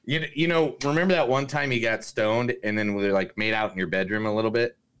Remember that one time you got stoned and then we like made out in your bedroom a little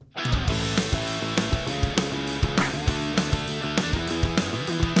bit?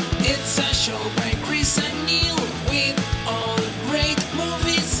 It's a show by Chris and Neil with all great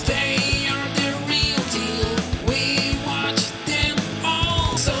movies. They are the real deal. We watch them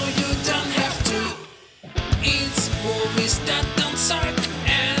all, so you don't have to. It's movies that don't suck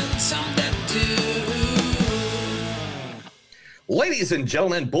and some that do. Ladies and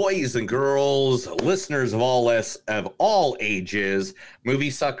gentlemen, boys and girls, listeners of all ages, movie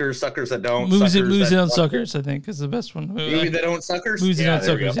suckers, suckers that don't, Movies suckers that that don't suckers, I think, is the best one. Movie that don't suckers? Movies that don't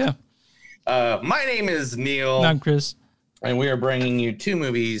there we suckers, go. yeah. My name is Neil. I'm Chris. And we are bringing you two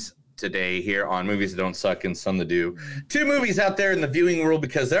movies today here on Movies That Don't Suck and Some That Do. Two movies out there in the viewing world,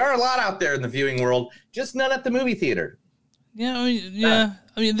 because there are a lot out there in the viewing world, just not at the movie theater. Yeah,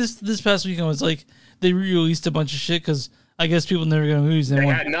 I mean, this past weekend was like they re-released a bunch of shit because I guess people never go to movies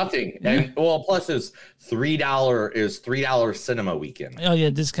anymore. They had nothing, and well, plus it's $3 cinema weekend. Oh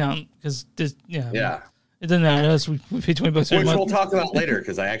yeah, discount because yeah. It doesn't matter. We pay $20 Which every month. we'll talk about later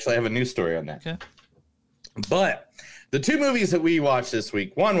because I actually have a news story on that. Okay. But the two movies that we watched this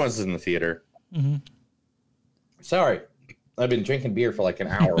week, one was in the theater. Mm-hmm. Sorry, I've been drinking beer for like an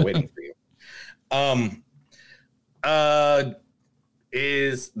hour waiting for you.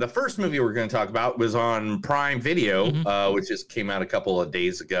 Is the first movie we're going to talk about was on Prime Video, which just came out a couple of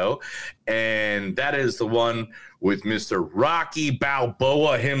days ago, and that is the one with Mr. Rocky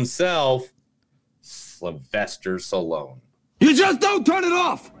Balboa himself, Sylvester Stallone. You just don't turn it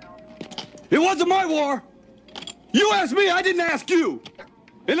off. It wasn't my war. You asked me, I didn't ask you.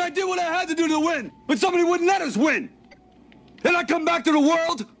 And I did what I had to do to win, but somebody wouldn't let us win. Then I come back to the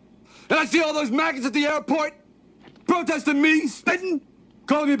world, and I see all those maggots at the airport protesting me, spitting,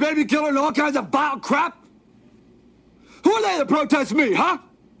 calling me baby killer and all kinds of vile crap. Who are they to protest me, huh?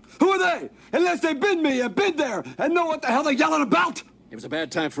 Who are they? Unless they've been me and been there and know what the hell they're yelling about. It was a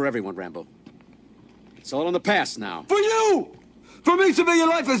bad time for everyone, Rambo. It's all in the past now. For you! For me, civilian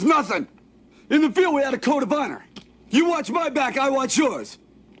life is nothing. In the field, we had a code of honor. You watch my back, I watch yours.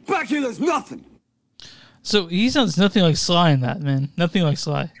 Back here, there's nothing. So he sounds nothing like Sly in that, man. Nothing like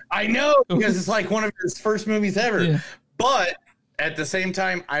Sly. I know, because it's like one of his first movies ever. Yeah. But at the same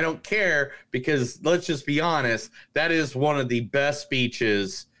time, I don't care, because let's just be honest, that is one of the best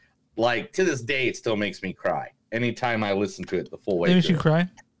speeches. Like, to this day, it still makes me cry. Anytime I listen to it the full way. It makes you cry?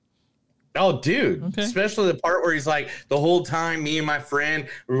 Oh, dude. Okay. Especially the part where he's like, the whole time me and my friend,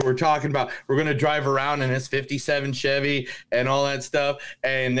 we were talking about, we're going to drive around in his 57 Chevy and all that stuff.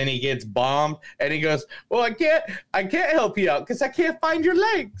 And then he gets bombed and he goes, well, I can't help you out because I can't find your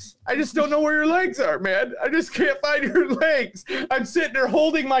legs. I just don't know where your legs are, man. I just can't find your legs. I'm sitting there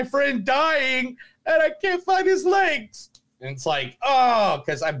holding my friend dying and I can't find his legs. And it's like, oh,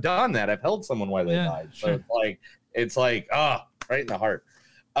 because I've done that. I've held someone while they died. So it's like, oh, right in the heart.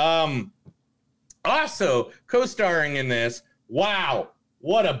 Also, co-starring in this, wow,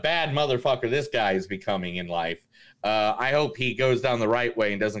 what a bad motherfucker this guy is becoming in life. I hope he goes down the right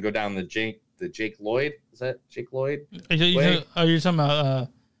way and doesn't go down the Jake Lloyd. Is that Jake Lloyd? You're talking about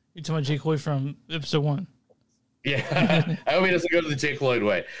Jake Lloyd from episode 1. Yeah, I hope he doesn't go to the Jake Lloyd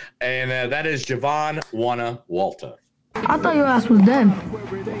way. And that is Javon Wana Walter. I thought your ass was dead.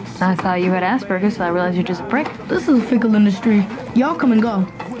 I thought you had Asperger's, so I realized you're just a prick. This is a fickle industry. Y'all come and go.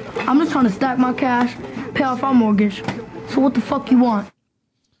 I'm just trying to stack my cash, pay off our mortgage. So what the fuck you want?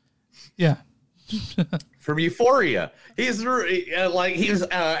 Yeah. From Euphoria. He's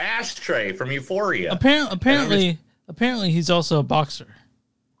Ashtray from Euphoria. Apparently he's also a boxer.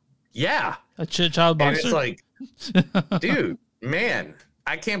 Yeah. A child boxer. And it's like, dude, man,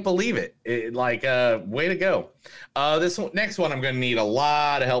 I can't believe it. Way to go. Next one, I'm going to need a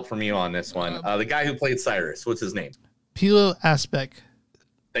lot of help from you on this one. The guy who played Cyrus, what's his name? Pilo Asbeck.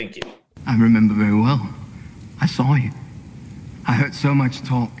 Thank you. I remember very well. I saw you. I heard so much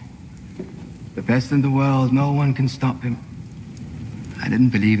talk. The best in the world, no one can stop him. I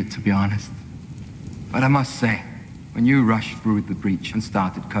didn't believe it, to be honest. But I must say, when you rushed through the breach and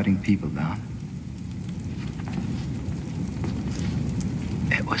started cutting people down,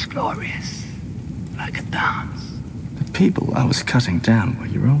 it was glorious, like a dance. The people I was cutting down were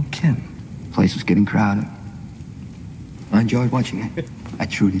your own kin. The place was getting crowded. I enjoyed watching it. I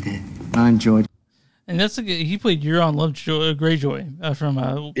truly did. I enjoyed. And that's he played Euron Greyjoy from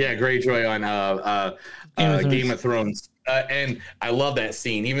Greyjoy on Game of Thrones. And I love that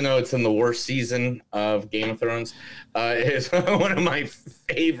scene, even though it's in the worst season of Game of Thrones. It's one of my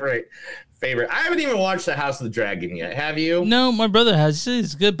favorite. I haven't even watched The House of the Dragon yet. Have you? No, my brother has. He said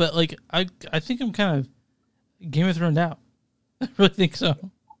it's good, but I think I'm kind of Game of Thrones out. I really think so.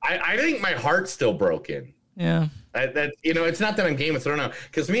 I think my heart's still broken. Yeah. That it's not that I'm Game of Thrones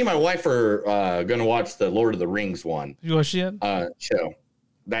because me and my wife are gonna watch the Lord of the Rings one. You watched it yet? Show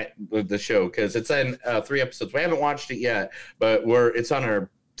the show because it's in 3 episodes. We haven't watched it yet, but it's on our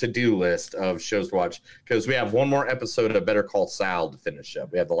to-do list of shows to watch because we have one more episode of Better Call Saul to finish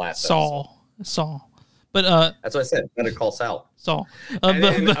up. We have the last Saul. But that's what I said. Better Call Saul. Saul. And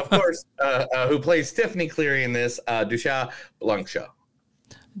then, of course, who plays Tiffany Cleary in this? Dasha Blanco.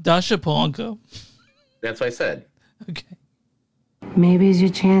 Dasha Polanco. That's what I said. Okay. Maybe it's your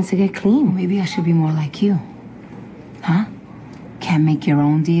chance to get clean. Maybe I should be more like you. Huh? Can't make your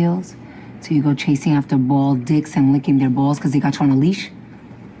own deals? So you go chasing after bald dicks and licking their balls because they got you on a leash?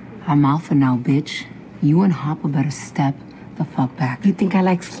 I'm alpha now, bitch. You and Hopper better step the fuck back. You think I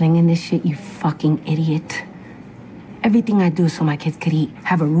like slinging this shit, you fucking idiot? Everything I do is so my kids could eat,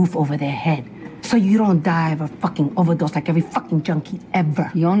 have a roof over their head. So you don't die of a fucking overdose like every fucking junkie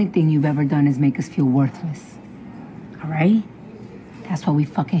ever. The only thing you've ever done is make us feel worthless. All right? That's why we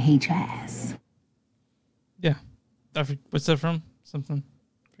fucking hate your ass. Yeah. What's that from? Something.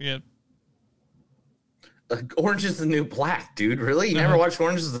 Forget. Orange is the New Black, dude. Really? You never watched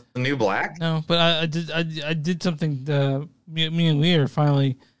Orange is the New Black? No, but I did something. Me and Lee are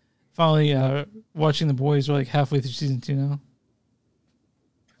finally watching The Boys. We're like halfway through season 2 now.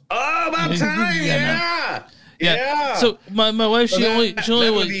 Oh, about time! Yeah. So my wife, she only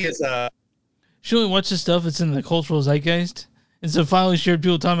watches stuff that's in the cultural zeitgeist, and so finally she heard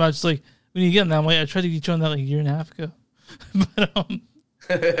people talking about just like when you get on that. I'm like, I tried to get you on that like a year and a half ago, but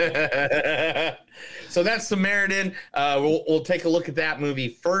So that's Samaritan. We'll take a look at that movie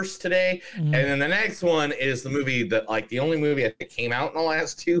first today, and then the next one is the movie that the only movie that came out in the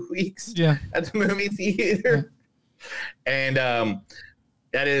last 2 weeks. Yeah, at the movie theater, and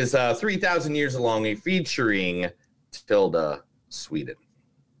that is 3,000 Years of Longing featuring Tilda Sweden.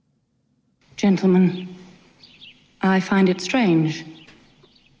 Gentlemen, I find it strange.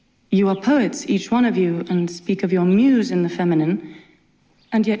 You are poets, each one of you, and speak of your muse in the feminine,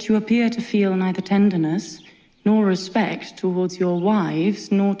 and yet you appear to feel neither tenderness nor respect towards your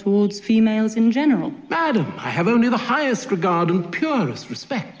wives, nor towards females in general. Madam, I have only the highest regard and purest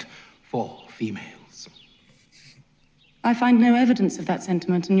respect for females. I find no evidence of that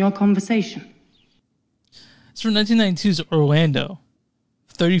sentiment in your conversation. It's from 1992's Orlando,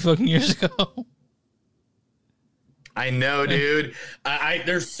 30 fucking years ago. I know, dude.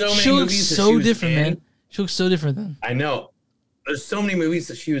 There's so many she looks movies that so she was different, in. man. She looks so different then. I know. There's so many movies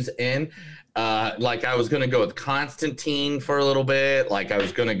that she was in. I was gonna go with Constantine for a little bit. I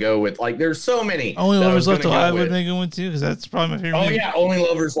was gonna go with there's so many. Only Lovers Left Alive would make it one too, because that's probably my favorite. Oh movie. yeah, Only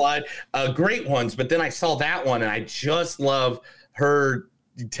Lovers Alive. Great ones. But then I saw that one, and I just love her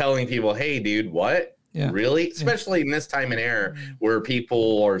telling people, "Hey, dude, what? Yeah. Really?" Especially in this time and era where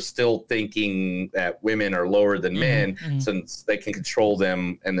people are still thinking that women are lower than men since they can control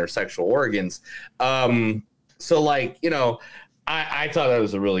them and their sexual organs. I thought that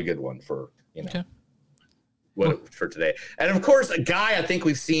was a really good one for for today. And of course, a guy I think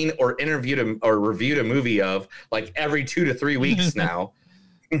we've seen or interviewed him or reviewed a movie of every 2 to 3 weeks now,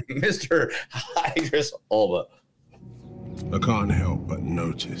 Mr. Idris Elba. I can't help but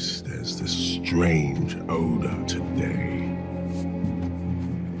notice there's this strange odor today.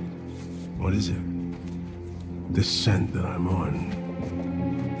 What is it? This scent that I'm on.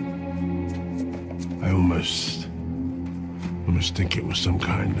 I almost think it was some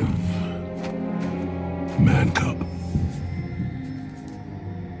kind of man cub.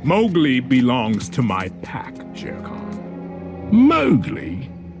 Mowgli belongs to my pack, Shere Khan. Mowgli?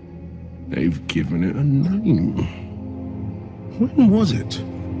 They've given it a name. When was it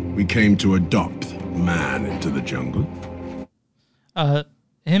we came to adopt man into the jungle?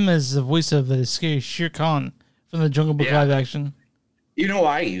 Him as the voice of the scary Shere Khan from the Jungle Book live action. You know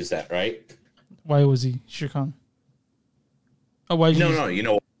why I use that, right? Why was he Shere Khan? Oh, why? No. You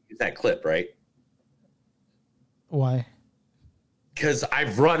know that clip, right? Why? Because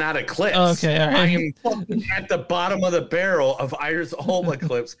I've run out of clips. Okay, all right. I am fucking at the bottom of the barrel of Idris Elba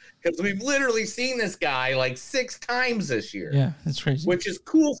clips because we've literally seen this guy 6 times this year. Yeah, that's crazy. Which is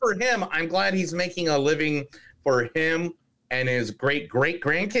cool for him. I'm glad he's making a living for him and his great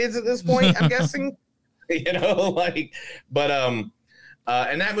grandkids at this point. I'm guessing, and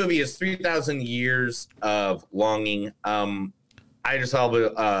that movie is 3,000 Years of Longing. Idris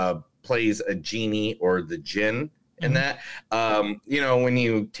Elba plays a genie or the jinn. In that, when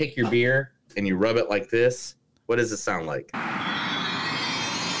you take your beer and you rub it like this, what does it sound like?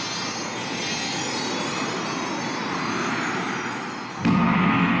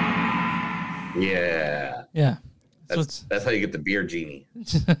 Yeah. That's how you get the beer genie.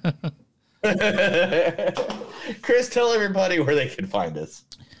 Chris, tell everybody where they can find us.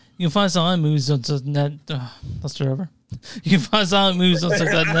 You can find Silent Movies on net. Let's start over. You can find Silent Movies on net.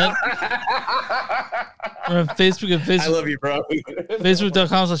 We're on Facebook at Facebook. I love you, bro.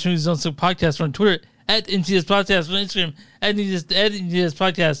 Facebook.com/movies-on-suck-podcast. We're on Twitter at NTS Podcast. We're on Instagram at NTS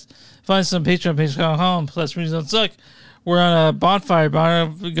Podcast. Find us on Patreon, patreon.com/movies-on-suck. We're on a Bonfire. Go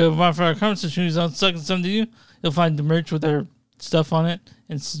to bonfire.com/movies-on-suck and send to you. You'll find the merch with our stuff on it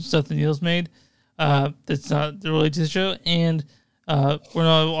and some stuff that Neil's made. That's not related to the show. And we're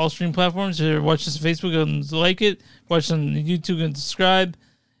on all streaming platforms. So watch us on Facebook and like it. Watch us on YouTube and subscribe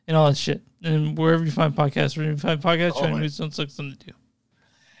and all that shit. And wherever you find podcasts, Movies on Suck, something to do.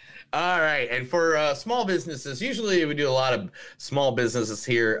 All right. And for small businesses, usually we do a lot of small businesses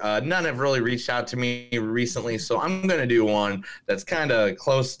here. None have really reached out to me recently. So I'm going to do one that's kind of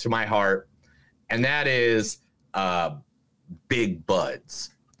close to my heart. And that is Big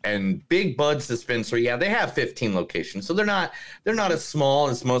Buds. And Big Buds Dispensary, yeah, they have 15 locations. So they're not as small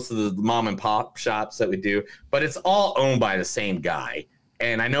as most of the mom and pop shops that we do, but it's all owned by the same guy.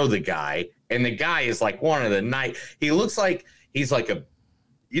 And I know the guy, and the guy is like one of the night. He looks like he's like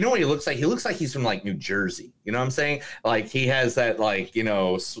you know what he looks like? He looks like he's from like New Jersey. You know what I'm saying? Like he has that like, you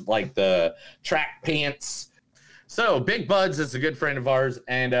know, like the track pants. So Big Buds is a good friend of ours,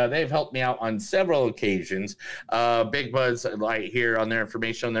 and they've helped me out on several occasions. Big Buds, right here on their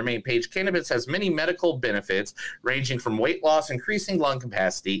information on their main page, cannabis has many medical benefits ranging from weight loss, increasing lung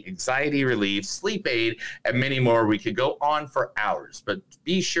capacity, anxiety relief, sleep aid, and many more. We could go on for hours, but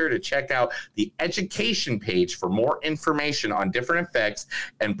be sure to check out the education page for more information on different effects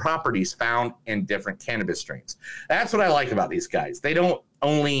and properties found in different cannabis strains. That's what I like about these guys. They don't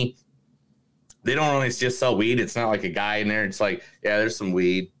only just sell weed. It's not like a guy in there. It's like, yeah, there's some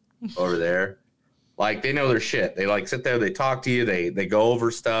weed over there. Like they know their shit. They like sit there. They talk to you. They go over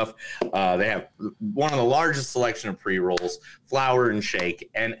stuff. They have one of the largest selection of pre-rolls, flower and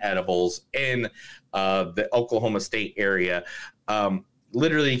shake, and edibles in the Oklahoma State area.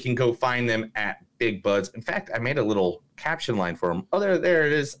 Literally, you can go find them at Big Buds. In fact, I made a little caption line for them. Oh, there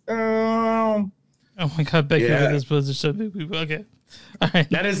it is. Oh my God, Becky, those buds are so big. Okay. All right.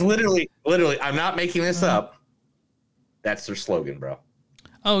 That is literally, I'm not making this up. That's their slogan, bro.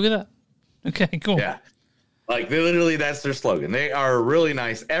 Oh, look at that. Okay, cool. Yeah. Like that's their slogan. They are really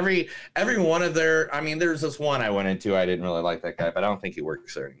nice. Every one of their, I mean, there's this one I went into. I didn't really like that guy, but I don't think he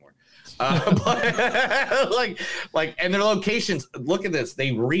works there anymore. But like, and their locations, look at this.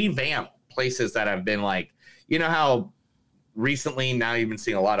 They revamp places that have been like, you know how recently now you've been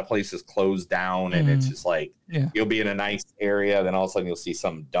seeing a lot of places closed down, and it's just like you'll be in a nice area, then all of a sudden you'll see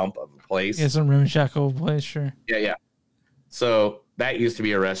some dump of a place. Yeah, some ramshackle place, sure. Yeah. So that used to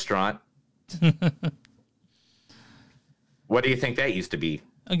be a restaurant. What do you think that used to be?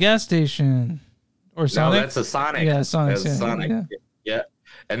 A gas station. Or Sonic? No, that's a Sonic. Yeah, Sonic. That's Sonic. Yeah.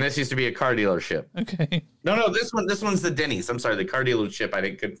 And this used to be a car dealership. Okay. No, this one's the Denny's. I'm sorry, the car dealership. I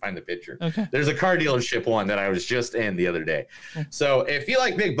couldn't find the picture. Okay. There's a car dealership one that I was just in the other day. So if you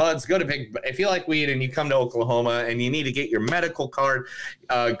like Big Buds, if you like weed and you come to Oklahoma and you need to get your medical card,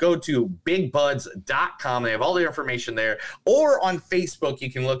 go to bigbuds.com. They have all the information there. Or on Facebook,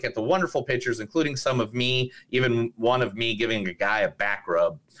 you can look at the wonderful pictures, including some of me, even one of me giving a guy a back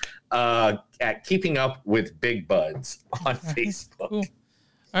rub at Keeping Up with Big Buds on Facebook. Cool.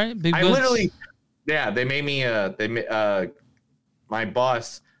 All right, Big Buds. I literally, they made me. My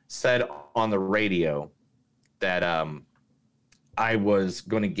boss said on the radio that I was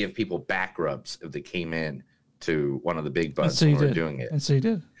going to give people back rubs if they came in to one of the Big Buds when we were doing it. And so you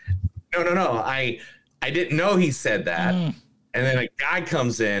did. No. I didn't know he said that. And then a guy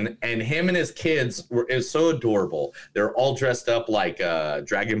comes in, and him and his kids it was so adorable. They're all dressed up like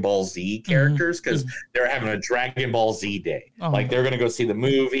Dragon Ball Z characters because they're having a Dragon Ball Z day. Like they're gonna go see the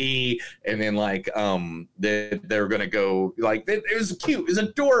movie, and then like they're gonna go like it was cute. It was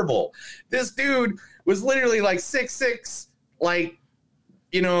adorable. This dude was literally like 6'6", like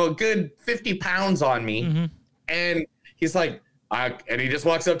a good 50 pounds on me, and he's like, and he just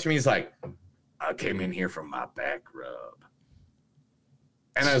walks up to me. He's like, I came in here from my back rub.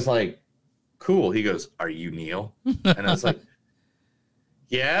 And I was like, cool. He goes, are you Neil? And I was like,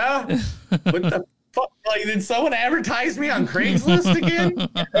 yeah? What the fuck? Like, did someone advertise me on Craigslist again?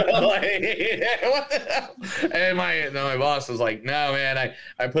 Like, what the hell? And my boss was like, no, man,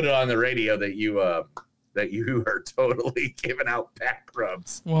 I put it on the radio that you are totally giving out back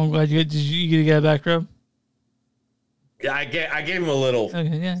rubs. Well, I'm glad did you get a back rub? Yeah, I gave him a little.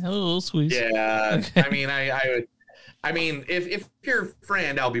 Okay, yeah, a little squeeze. Yeah, okay. I mean, I would. I mean, if you're a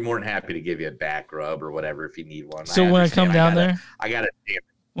friend, I'll be more than happy to give you a back rub or whatever if you need one. So when I come down there, I got it.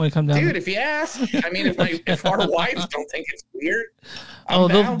 when I come down, Dude, if you ask, I mean, if our wives don't think it's weird,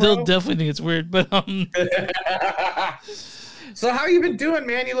 they'll definitely think it's weird. But so how you been doing,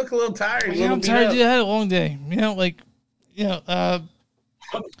 man? You look a little tired. Yeah, I'm tired. Dude, I had a long day.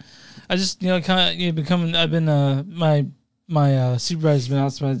 I just kind of becoming. I've been my supervisor's been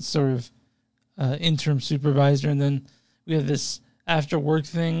outside, sort of interim supervisor, and then we have this after work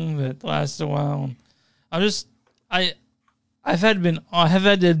thing that lasts a while. And I've had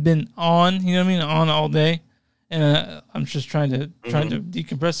to have been on, you know what I mean, on all day, and I'm just trying to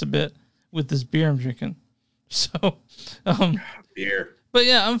decompress a bit with this beer I'm drinking. So, beer. But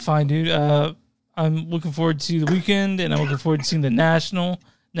yeah, I'm fine, dude. I'm looking forward to the weekend, and I'm looking forward to seeing the National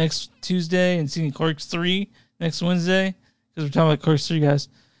next Tuesday and seeing Clerks 3 next Wednesday, because we're talking about Clerks 3, guys.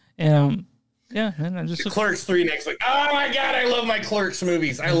 And yeah, man, I'm just Clerks 3 next week. Oh my god, I love my Clerks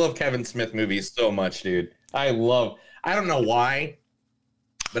movies. I love Kevin Smith movies so much, dude. I don't know why,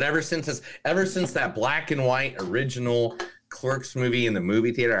 but ever since that black and white original Clerks movie in the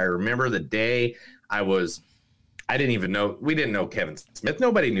movie theater, I remember the day we didn't know Kevin Smith.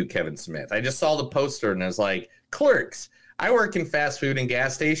 Nobody knew Kevin Smith. I just saw the poster and I was like, Clerks. I work in fast food and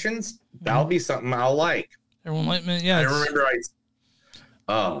gas stations. That'll be something I'll like. Everyone liked me. Yeah. I remember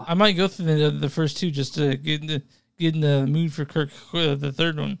I might go through the first two just to get in the mood for Kirk, the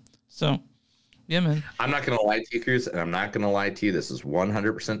third one. So, yeah, man. I'm not going to lie to you, Cruz, and I'm not going to lie to you. This is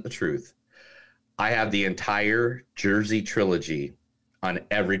 100% the truth. I have the entire Jersey trilogy on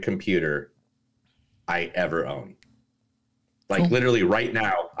every computer I ever own. Like literally right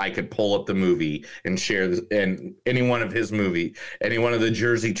now, I could pull up the movie and share any one of his movie, any one of the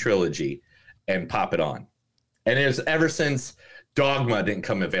Jersey trilogy, and pop it on. And it's ever since Dogma didn't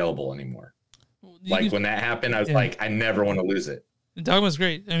come available anymore. When that happened, I was like, I never want to lose it. Dogma's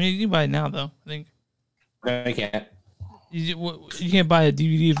great. I mean, you can buy it now, though, I think. No, I can't. You can't buy a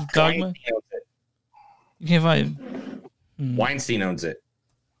DVD of Dogma? You can't buy it. Weinstein owns it.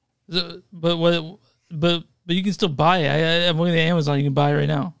 But you can still buy it. I'm looking at Amazon. You can buy it right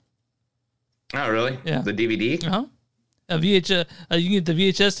now. Oh, really? Yeah. The DVD? Uh-huh. A VHS. You can get the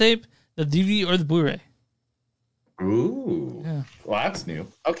VHS tape, the DVD, or the Blu-ray. Ooh. Yeah. Well, that's new.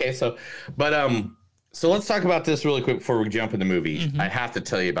 Okay, so let's talk about this really quick before we jump in the movie. Mm-hmm. I have to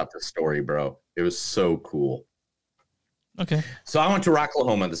tell you about the story, bro. It was so cool. Okay. So I went to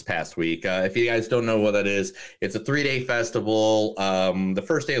Rocklahoma this past week. If you guys don't know what that is, it's a 3-day festival. The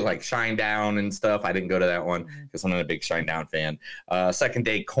first day was like Shinedown and stuff. I didn't go to that one because I'm not a big Shinedown fan. Second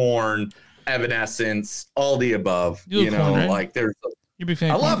day, Korn, Evanescence, all the above. You know, Korn, right? Like there's. You're a big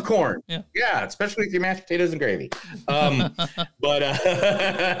fan. I love corn. Yeah, especially with your mashed potatoes and gravy. But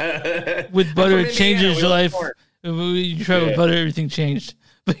with butter, it changes your life. You try with butter, everything changed.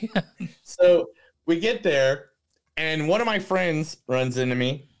 But yeah. So we get there. And one of my friends runs into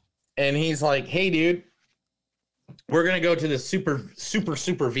me and he's like, hey, dude, we're going to go to this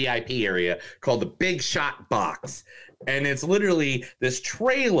super VIP area called the Big Shot Box. And it's literally this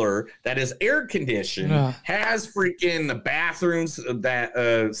trailer that is air conditioned, has freaking the bathrooms,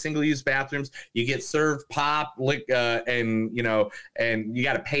 that single-use bathrooms. You get served pop, and you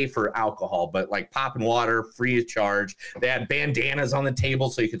got to pay for alcohol, but like pop and water, free of charge. They had bandanas on the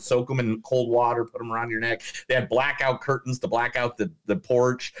table so you could soak them in cold water, put them around your neck. They had blackout curtains to black out the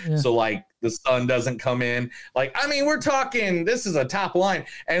porch, so like the sun doesn't come in. Like, I mean, we're talking, this is a top line.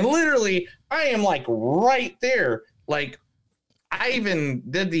 And literally, I am like right there. Like, I even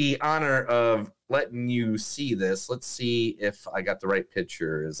did the honor of letting you see this. Let's see if I got the right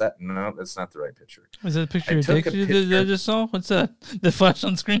picture. No, that's not the right picture. Was that a picture of Dick that I just saw? What's that? The flash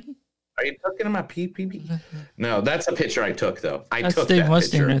on screen? Are you looking at my PPP? No, that's a picture I took, though. That's took Dave that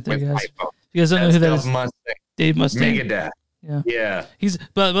Mustaine right there, guys. You guys don't know who that is? Mustang. Dave Mustaine. Megadeth. Yeah. He's,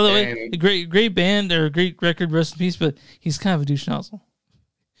 by the way, a great band or a great record, rest in peace, but he's kind of a douche nozzle.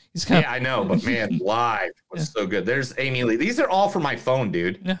 I know, but man, live was so good. There's Amy Lee. These are all from my phone,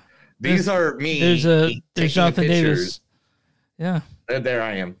 dude. Yeah. These are me. There's Jonathan Davis. Yeah. There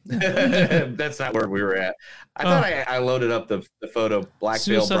I am. That's not where we were at. I thought I loaded up the photo. Black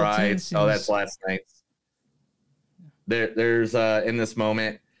Veil Bride. Oh, that's last night's. There's in this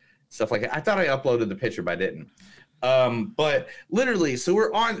moment, stuff like that. I thought I uploaded the picture, but I didn't. But literally, so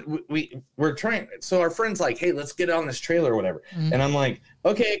we're trying. So our friend's like, hey, let's get on this trailer or whatever. Mm-hmm. And I'm like,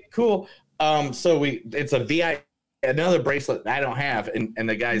 okay, cool. So it's a VIP, another bracelet that I don't have. And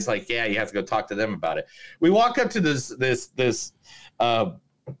the guy's like, yeah, you have to go talk to them about it. We walk up to this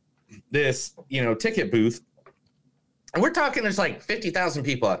ticket booth. And we're talking, there's like 50,000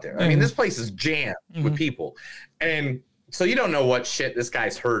 people out there. I mean, this place is jammed with people. And so you don't know what shit this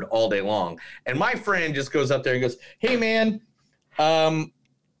guy's heard all day long. And my friend just goes up there and goes, hey, man,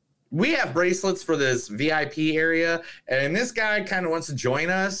 we have bracelets for this VIP area. And this guy kind of wants to join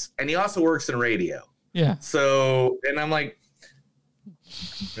us. And he also works in radio. Yeah. So, and I'm like,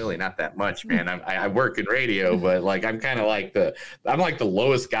 really not that much, man. I work in radio, but like I'm kind of like I'm like the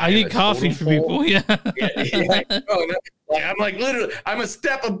lowest guy. I get coffee for people. Yeah. Like I'm like literally I'm a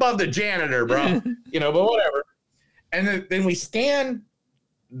step above the janitor, bro. You know, but whatever. And then we scan.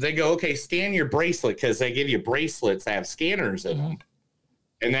 They go, okay, scan your bracelet because they give you bracelets that have scanners in them,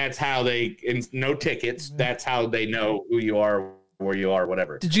 and that's how and no tickets. That's how they know who you are, where you are,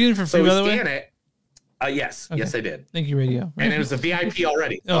 whatever. Did you get it for free? So by the way, scan it. Yes, okay. Yes, I did. Thank you, radio. And it was a VIP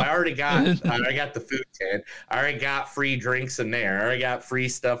already. So I already got the food tent. I already got free drinks in there. I already got free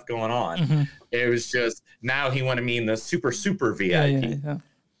stuff going on. It was just now he wanted me in the super VIP. Yeah.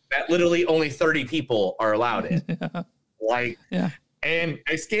 That literally only 30 people are allowed in. And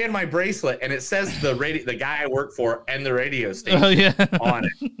I scanned my bracelet and it says the guy I work for and the radio station on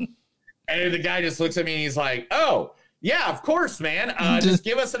it. And the guy just looks at me and he's like, oh, yeah, of course, man. Just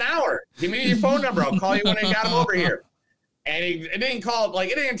give us an hour. Give me your phone number. I'll call you when I got him over here. And it didn't call,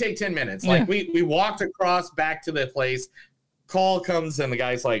 like, it didn't take 10 minutes. Like, we walked across back to the place. Call comes, and the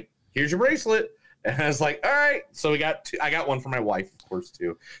guy's like, here's your bracelet. And I was like, all right. So I got one for my wife, of course,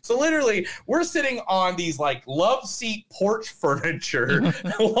 too. So literally, we're sitting on these like love seat porch furniture,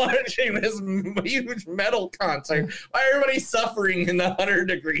 watching this huge metal concert while everybody's suffering in the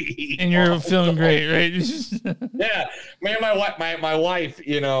 100-degree heat. And you're feeling great, right? Yeah, man. My wife,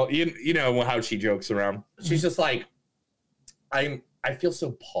 you know how she jokes around. She's just like, I feel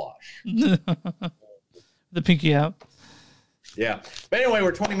so posh. The pinky out. Yeah, but anyway,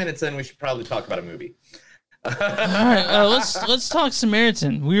 we're 20 minutes in. We should probably talk about a movie. All right, let's talk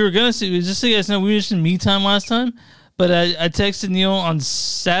Samaritan. We were gonna see, just so you guys know, we were just in Me Time last time, but I texted Neil on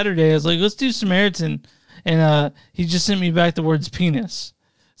Saturday. I was like, let's do Samaritan, and he just sent me back the words penis.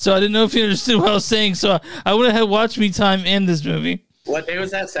 So I didn't know if he understood what I was saying. So I would have watched Me Time and this movie. What day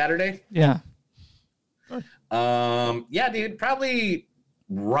was that? Saturday? Yeah. Yeah, dude, probably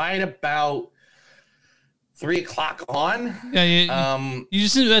right about 3 o'clock on. Yeah, you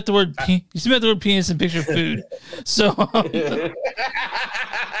just sent back the word penis and picture food. So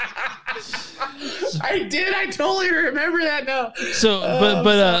I did. I totally remember that now. So,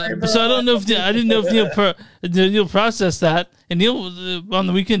 so I don't know if I didn't know if Neil processed that, and Neil on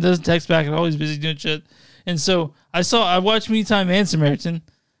the weekend doesn't text back and always busy doing shit. And so I watched Me Time and Samaritan,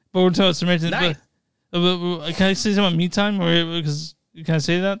 but we're talking about Samaritan. Nice. But can I say something about Me Time, or because can I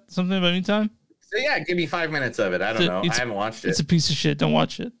say that something about Me Time? So yeah, give me 5 minutes of it. I don't know. I haven't watched it. It's a piece of shit. Don't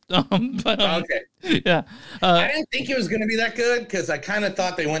watch it. Okay. Yeah. I didn't think it was going to be that good because I kind of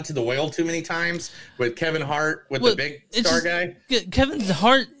thought they went to the whale too many times with Kevin Hart the big star guy. Kevin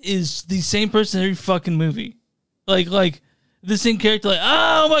Hart is the same person in every fucking movie. Like the same character. Like,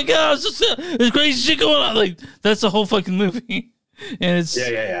 oh my god, there's crazy shit going on. Like that's the whole fucking movie. And it's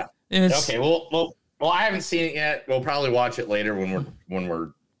yeah. And it's okay. Well, I haven't seen it yet. We'll probably watch it later when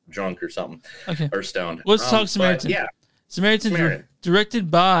we're drunk or something. Okay. Or stoned. Let's talk Samaritan. Yeah. Samaritan. Directed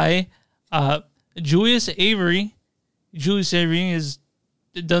by Julius Avery. Julius Avery is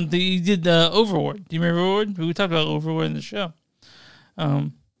done. He did Overlord. Do you remember Overlord? We talked about Overlord in the show.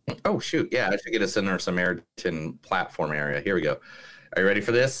 Oh shoot! Yeah, I should get us in our Samaritan platform area. Here we go. Are you ready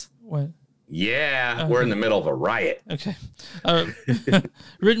for this? What? Yeah, we're in the middle of a riot. Okay.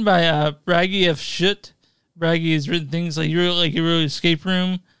 Written by Bragi F. Schutt. Bragi has written things like he wrote Escape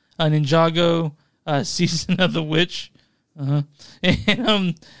Room, Ninjago, Season of the Witch. And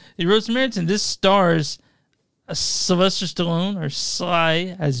he wrote Samaritan. This stars Sylvester Stallone, or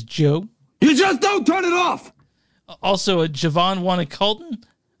Sly, as Joe. You just don't turn it off! Also, Javon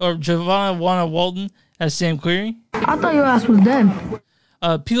Walton as Sam Query. I thought your ass was dead.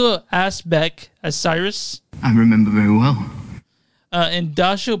 Pilo Asbeck as Cyrus. I remember very well. And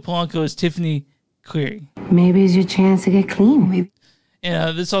Dasha Polanco as Tiffany Cleary. Maybe it's your chance to get clean.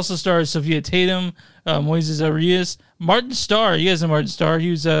 And this also stars Sophia Tatum, Moises Arias, Martin Starr. You guys know Martin Starr.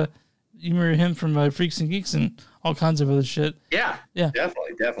 He was you remember him from Freaks and Geeks and all kinds of other shit. Yeah,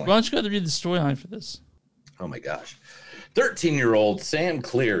 definitely. Why don't you go to read the storyline for this? Oh my gosh. 13-year-old Sam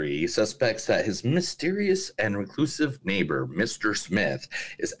Cleary suspects that his mysterious and reclusive neighbor, Mr. Smith,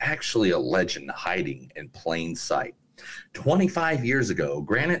 is actually a legend hiding in plain sight. 25 years ago,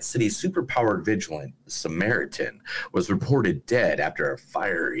 Granite City's superpowered vigilant, Samaritan, was reported dead after a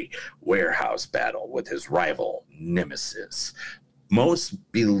fiery warehouse battle with his rival, Nemesis. Most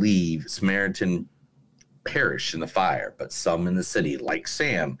believe Samaritan perish in the fire, but some in the city, like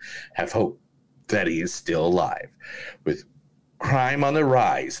Sam, have hope that he is still alive. With crime on the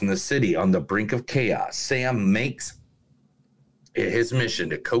rise and the city on the brink of chaos, Sam makes it his mission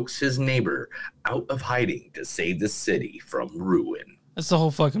to coax his neighbor out of hiding to save the city from ruin. That's the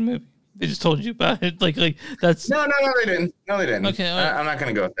whole fucking movie. They just told you about it. Like that's No, they didn't. No, they didn't. Okay, I'm not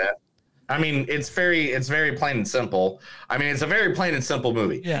going to go with that. I mean, it's very plain and simple. I mean, it's a very plain and simple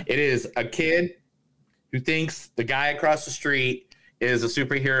movie. Yeah. It is a kid who thinks the guy across the street is a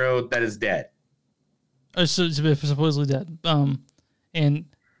superhero that is dead. So it's supposedly dead. And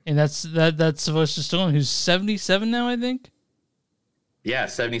that's Sylvester Stallone, who's 77 now, I think. Yeah,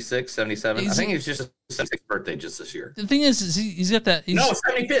 76, 77. I think it's just his 76th birthday just this year. The thing is he's got that. No,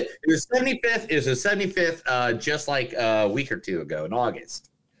 75th. His 75th is his 75th just like a week or two ago in August.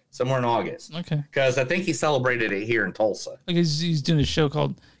 Somewhere in August. Okay. Because I think he celebrated it here in Tulsa. Like he's doing a show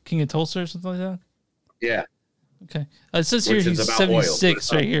called King of Tulsa or something like that. Yeah. Okay. It says here Which is he's about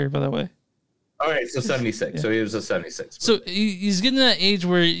 76 oil, right here, by the way. All right, so 76. Yeah. So he was a 76. So he's getting to that age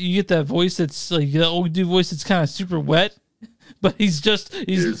where you get that voice that's like the old dude voice that's kind of super wet, but he's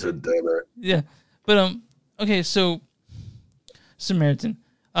a debtor. Yeah. But okay, so Samaritan.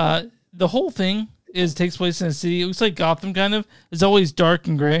 The whole thing takes place in a city. It looks like Gotham kind of. It's always dark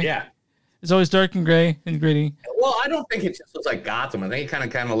and gray. Yeah. It's always dark and gray and gritty. Well, I don't think it just looks like Gotham. I think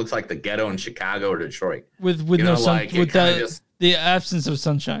it kind of looks like the ghetto in Chicago or Detroit. With You no know, sun, like, it with kinda the just- the absence of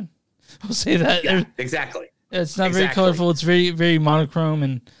sunshine. We'll say that. Yeah, exactly. It's not very colorful. It's very, very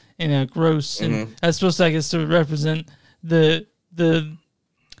monochrome and gross. And that's supposed to, I guess, to represent the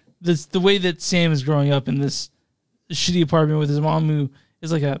way that Sam is growing up in this shitty apartment with his mom, who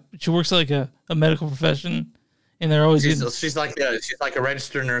is she works like a medical profession, and they're always she's like a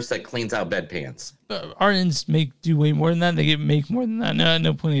registered nurse that cleans out bedpans. RNs do way more than that. They make more than that.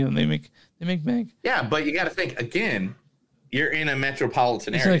 No, plenty of them. They make bank. Yeah, but you got to think again. You're in a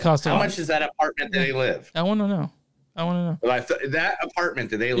metropolitan It's area. gonna cost a How lot. much is that apartment that they live? I want to know. Like that apartment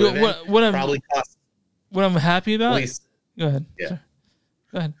that they live in probably costs. What I'm happy about. At least, go ahead. Yeah. Sorry.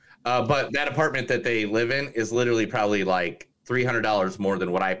 Go ahead. But that apartment that they live in is literally probably like $300 more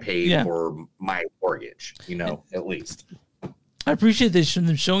than what I paid for my mortgage. At least. I appreciate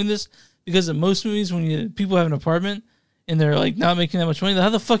them showing this, because in most movies, when people have an apartment and they're like not making that much money, how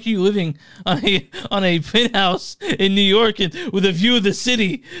the fuck are you living on a penthouse in New York and with a view of the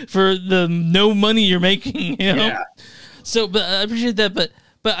city for the no money you're making? Yeah. So, but I appreciate that, but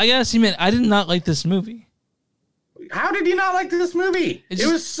I gotta see, man, I did not like this movie. How did you not like this movie? It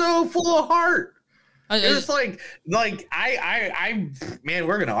was so full of heart. It was like man,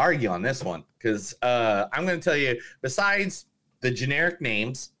 we're gonna argue on this one, because I'm gonna tell you, besides the generic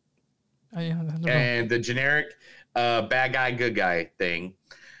names and the generic bad guy, good guy thing,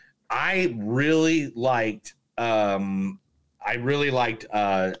 I really liked Javon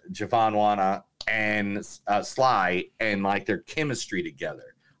Wana and Sly, and like their chemistry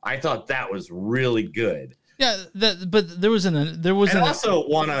together. I thought that was really good. Yeah, but there was and also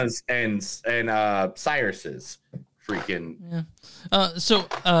Wana's and Cyrus's freaking.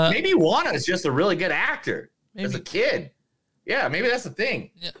 Yeah. Maybe Wana is just a really good actor as a kid. Yeah, maybe that's the thing.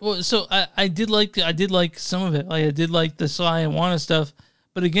 Yeah, well, so I did like some of it. Like I did like the Sly and Wana stuff,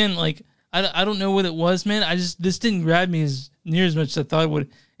 but again, like I don't know what it was, man. This didn't grab me near as much as I thought it would,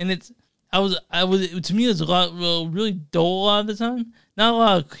 and to me it was a lot really dull a lot of the time. Not a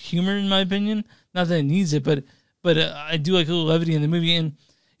lot of humor in my opinion. Not that it needs it, but I do like a little levity in the movie, and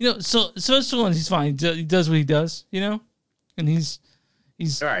so Stallone, he's fine. He does what he does, and he's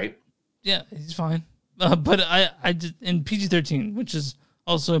all right. Yeah, he's fine. But I did in PG-13, which is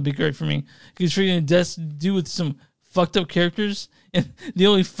also a big great for me, because you're gonna do with some fucked up characters, and the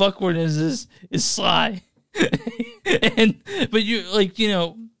only fuck word is Sly, but you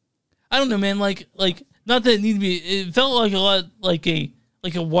I don't know, man. Like not that it need to be. It felt like a lot like a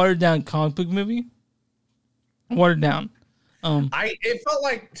watered down comic book movie. Watered down. It felt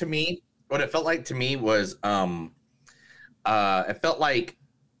like to me was it felt like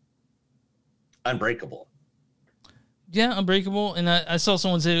Unbreakable. Yeah, Unbreakable, and I saw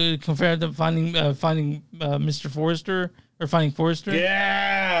someone say compared to finding Mr. Forrester or Finding Forrester.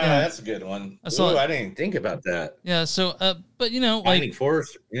 Yeah, that's a good one. I didn't even think about that. Yeah, so but Finding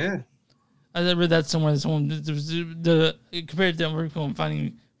Forrester. Yeah, I read that somewhere. Someone compared to Unbreakable and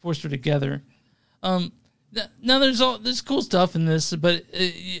Finding Forrester together. Now there's cool stuff in this, but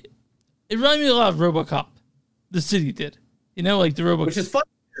it reminded me a lot of RoboCop. The city did, like the RoboCop, which is fun.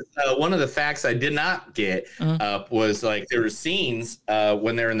 One of the facts I did not get was like there were scenes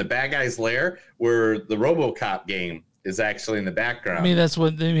when they're in the bad guy's lair where the RoboCop game is actually in the background.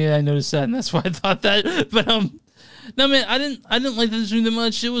 Maybe I noticed that, and that's why I thought that. But no, man, I didn't like this movie that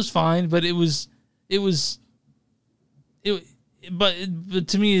much. It was fine, but but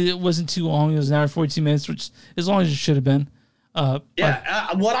to me, it wasn't too long. It was an hour 14 minutes, which as long as it should have been. What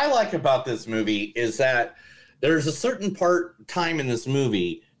I like about this movie is that there's a certain time in this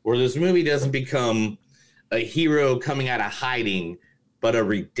movie where this movie doesn't become a hero coming out of hiding, but a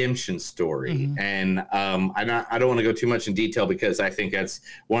redemption story. Mm-hmm. And I don't want to go too much in detail because I think that's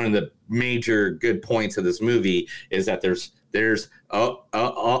one of the major good points of this movie is that there's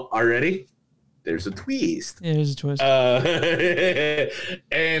already there's a twist. Yeah, there's a twist.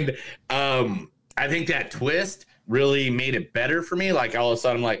 And I think that twist really made it better for me. Like all of a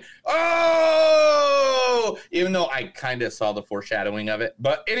sudden I'm like, oh, even though I kind of saw the foreshadowing of it.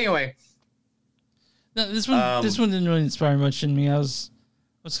 But anyway. No, this one didn't really inspire much in me. I was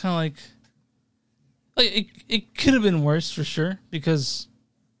kind of like it could have been worse for sure because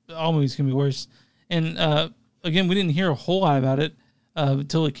all movies can be worse. And again, we didn't hear a whole lot about it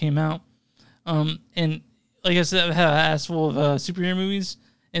until it came out. And like I said, I've had an ass full of superhero movies,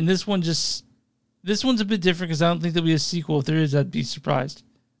 and this one's a bit different because I don't think there'll be a sequel. If there is, I'd be surprised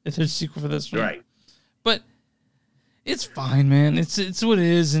if there's a sequel for this one. Right. But it's fine, man. It's what it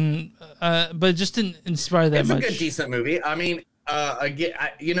is, and but it just didn't inspire that much. It's a good, decent movie. I mean, again,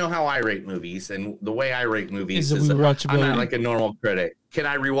 you know how I rate movies, and the way I rate movies is I'm not like a normal critic. Can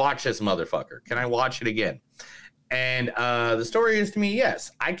I rewatch this motherfucker? Can I watch it again? And the story is to me,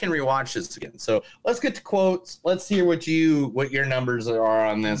 yes, I can rewatch this again. So let's get to quotes. Let's hear what your numbers are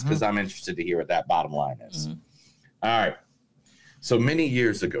on this because I'm interested to hear what that bottom line is. Mm-hmm. All right. So many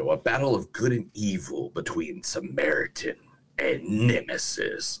years ago, a battle of good and evil between Samaritan and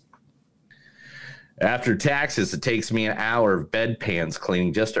Nemesis. After taxes, it takes me an hour of bedpans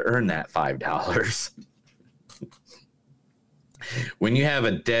cleaning just to earn that $5. When you have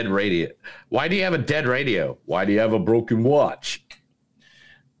a dead radio, why do you have a dead radio? Why do you have a broken watch?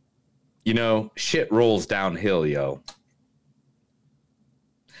 You know, shit rolls downhill, yo.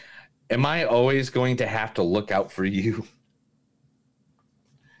 Am I always going to have to look out for you?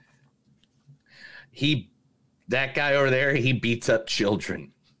 That guy over there, he beats up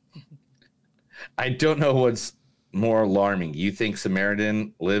children. I don't know what's more alarming. You think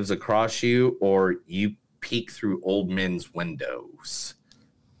Samaritan lives across you, or you peek through old men's windows?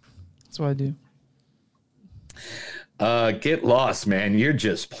 That's what I do. Get lost, man. You're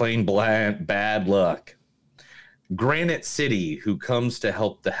just plain bad luck. Granite City, who comes to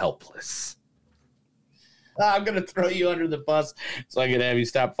help the helpless. I'm going to throw you under the bus so I can have you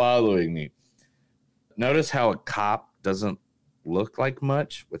stop following me. Notice how a cop doesn't look like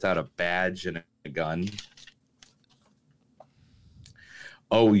much without a badge and a gun.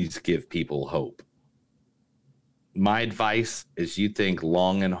 Always give people hope. My advice is you think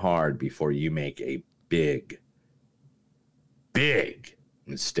long and hard before you make a big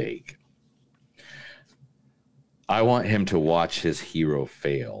mistake. I want him to watch his hero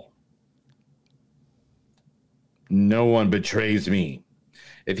fail. No one betrays me.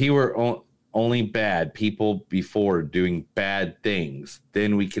 If he were only bad people before doing bad things,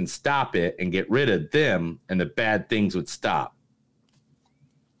 then we can stop it and get rid of them, and the bad things would stop.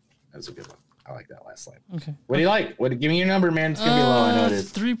 That's a good one. I like that last line. Okay. What do you like? Give me your number, man. It's gonna be low. I know it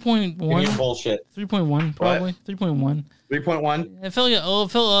is. 3.1. Bullshit. 3.1 probably. 3.1. 3.1. It felt like an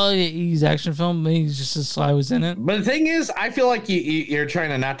 80s action film. Maybe just as Sly was in it. But the thing is, I feel like you're trying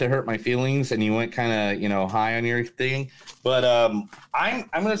to not to hurt my feelings, and you went kind of high on your thing. But I'm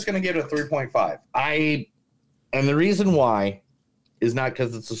just gonna give it a 3.5. And the reason why is not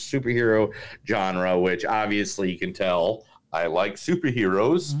because it's a superhero genre, which obviously you can tell I like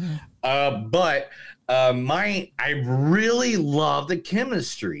superheroes. Mm-hmm. But I really love the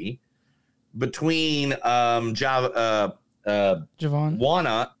chemistry between Javon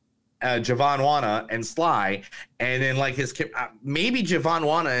Wana and Sly, and then like his maybe Javon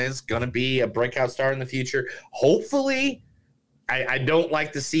Wana is gonna be a breakout star in the future. Hopefully, I don't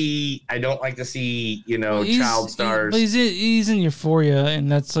like to see child stars. But he's in Euphoria, and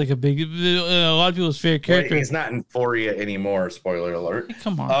that's like a lot of people's favorite character. Well, he's not in Euphoria anymore. Spoiler alert. Hey,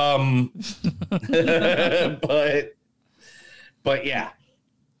 come on. but yeah.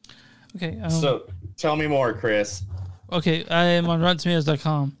 Okay. So tell me more, Chris. Okay, I am on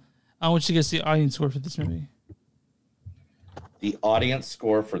RottenTomatoes.com. I want you to guess the audience score for this movie. The audience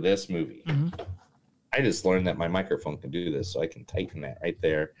score for this movie. Mm-hmm. I just learned that my microphone can do this, so I can tighten that right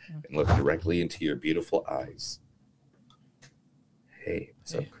there and look directly into your beautiful eyes. Hey,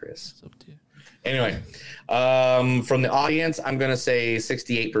 what's up, Chris? What's up, dude? Anyway, from the audience, I'm going to say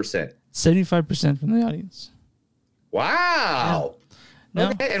 68%. 75% from the audience. Wow. No.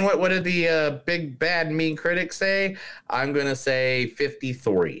 Okay, and what did the big bad mean critics say? I'm gonna say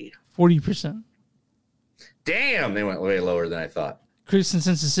 53. 40%. Damn, they went way lower than I thought. Critics'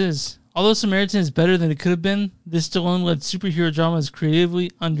 consensus is, although Samaritan is better than it could have been, this Stallone-led superhero drama is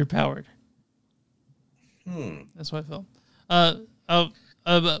creatively underpowered. That's what I felt.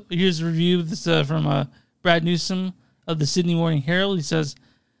 Here's a review of this from Brad Newsom of the Sydney Morning Herald. He says,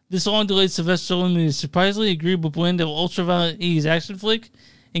 this long-delayed Sylvester Stallone movie is a surprisingly agreeable blend of ultra-violent 80s action flick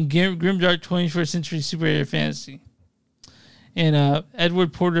and grimdark 21st century superhero fantasy. And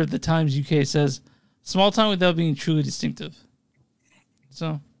Edward Porter of the Times UK says, small time without being truly distinctive.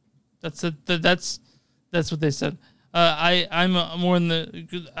 So that's what they said. I'm more in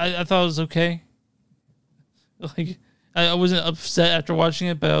the. I thought it was okay. Like I wasn't upset after watching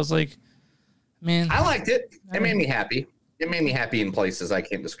it, but I was like, man, I liked it. It made me happy. It made me happy in places I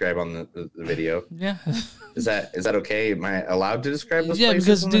can't describe on the video. Yeah. Is that okay? Am I allowed to describe those Yeah, places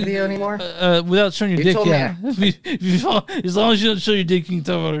because in the video anymore? Without showing your You dick, told me yeah. As long as you don't show your dick, you can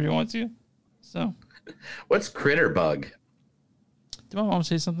tell whatever you want to. So, what's Critter Bug? Did my mom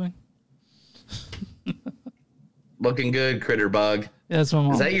say something? Looking good, Critter Bug. Yeah, that's my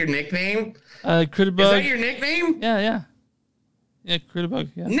mom. Is that your nickname? Critter Bug. Is that your nickname? Yeah. Yeah, Critter Bug.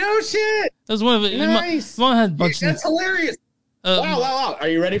 Yeah. No shit. That was one of it. Nice. Mom had a bunch of That's hilarious. Wow. Are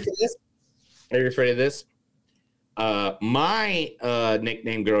you ready for this? Are you ready for this? My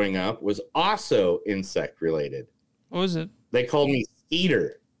nickname growing up was also insect related. What was it? They called me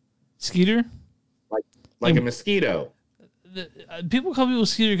Skeeter. Skeeter? Like a mosquito. People call people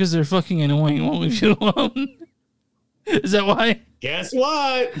Skeeter because they're fucking annoying. Won't leave you alone. Is that why? Guess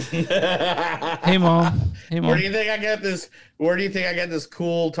what? Hey mom. Where do you think I got this? Where do you think I got this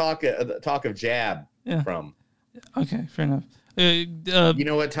cool talk of jab from? Okay, fair enough. You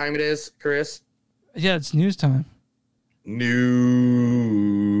know what time it is, Chris? Yeah, it's news time.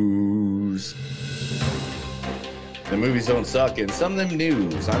 News. The movies don't suck, and some of them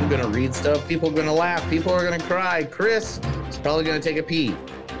news. I'm gonna read stuff. People are gonna laugh. People are gonna cry. Chris is probably gonna take a pee.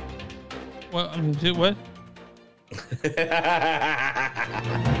 What? What?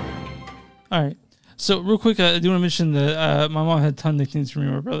 All right. So real quick, I do want to mention that my mom had a ton of nicknames for me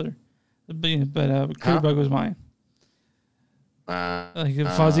and my brother, but Critter Bug was mine. Like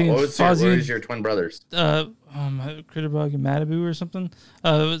Fozzie. What was your twin brothers? Critter Bug and Malibu or something.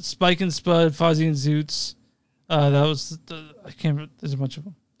 Spike and Spud, Fozzie and Zoots. That was I can't remember. There's a bunch of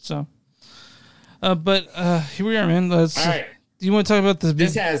them. So, but here we are, man. All right. Do you want to talk about this?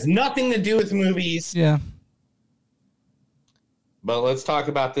 This has nothing to do with movies. Yeah. But let's talk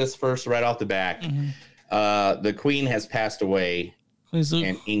about this first, right off the bat. Mm-hmm. The Queen has passed away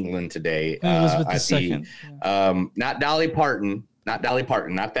in England today. Elizabeth II. Not Dolly Parton. Not Dolly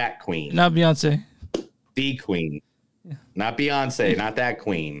Parton. Not that Queen. Not Beyonce. The Queen. Yeah. Not Beyonce. Not that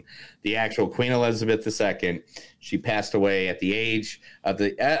Queen. The actual Queen Elizabeth II. She passed away at the age of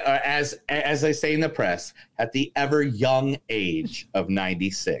the, as they say in the press, at the ever young age of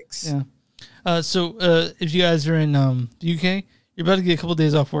 96. Yeah. So if you guys are in the UK, you're about to get a couple of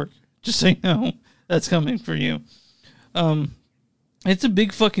days off work. Just so you know, that's coming for you. It's a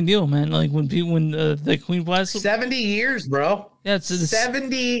big fucking deal, man. Like when the Queen passed, 70 years, bro. Yeah, it's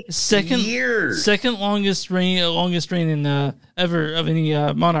 70 years. Second longest reign in ever of any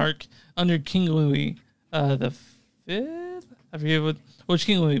monarch under King Louis the Fifth. I forget which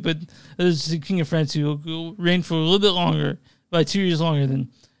King Louis, but it was the King of France who reigned for a little bit longer, by 2 years longer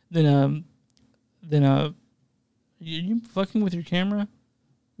than you fucking with your camera.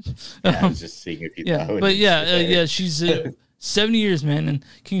 Yeah, I was just seeing if you. Yeah, but she's 70 years, man, and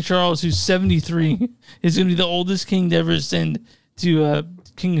King Charles, who's 73, is going to be the oldest king to ever ascend to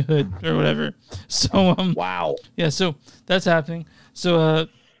kinghood or whatever. So, wow. Yeah, so that's happening. So,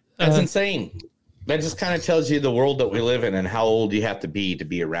 that's insane. That just kind of tells you the world that we live in and how old you have to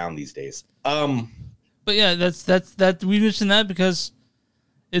be around these days. But yeah, that's we mentioned that because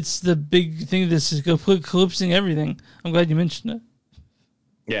it's the big thing. This is eclipsing everything. I'm glad you mentioned it.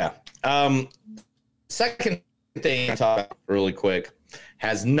 Yeah. Second thing I'll talk about really quick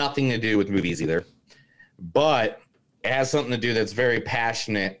has nothing to do with movies either, but it has something to do that's very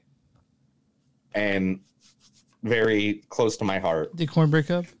passionate and very close to my heart. The corn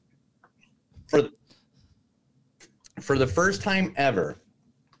breakup? For the first time ever,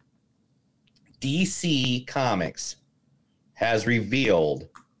 DC Comics has revealed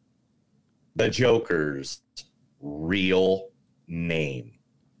the Joker's real name.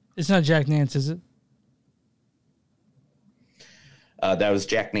 It's not Jack Nance, is it? That was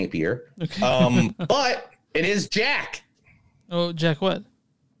Jack Napier. Okay. But it is Jack. Oh, Jack what?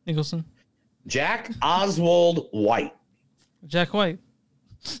 Nicholson? Jack Oswald White. Jack White.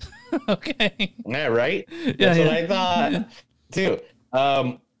 Okay. Yeah, right? Yeah, That's what yeah. I thought, too.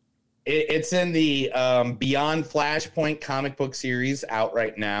 It's in the Beyond Flashpoint comic book series out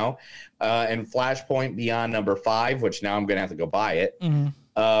right now. And Flashpoint Beyond #5, which now I'm going to have to go buy it.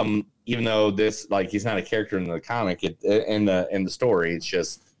 Even though this, like, he's not a character in the comic, in the story, it's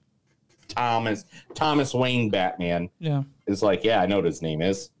just Thomas Wayne Batman. Yeah. It's like, yeah, I know what his name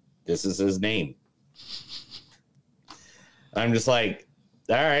is. This is his name. I'm just like,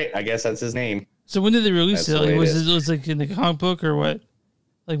 all right, I guess that's his name. So when did they release That's it? the way Like, it is. was it like in the comic book or what?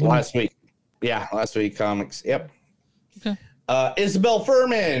 Like when Last week. Yeah, last week comics. Yep. Okay. Isabel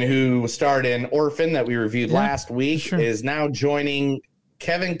Furman, who starred in Orphan that we reviewed last week, is now joining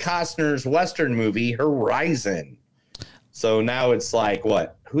Kevin Costner's Western movie, Horizon. So now it's like,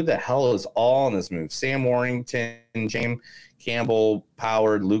 what? Who the hell is all in this movie? Sam Warrington, James Campbell,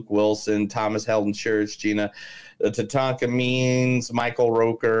 Howard, Luke Wilson, Thomas Helden Church, Gina Tatanka Means, Michael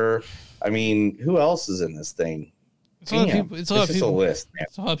Roker. I mean, who else is in this thing? It's a lot of people. It's a lot of just people. a list, man.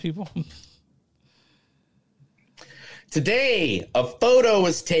 It's a lot of people. Today, a photo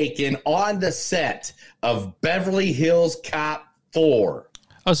was taken on the set of Beverly Hills Cop 4.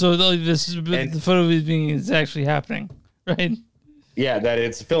 Oh, so the photo is actually happening, right? Yeah, that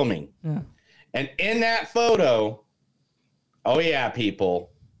it's filming. Yeah. And in that photo, oh yeah,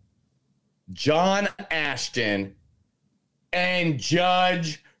 people, John Ashton and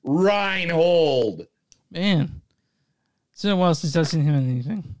Judge Reinhold. Man, it's been a while since I've seen him in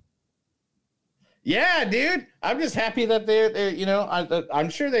anything. Yeah, dude. I'm just happy that they're you know, I'm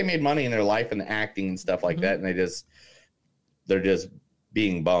sure they made money in their life and the acting and stuff like that, and they're just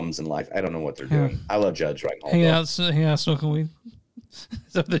being bums in life. I don't know what they're doing. I love Judge Reinhold. Hanging out, smoking weed.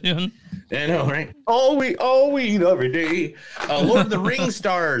 Is that what they're doing? I know, right? All weed every day. Lord of the Rings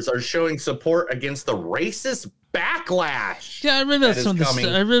stars are showing support against the racist backlash. Yeah, I read about some of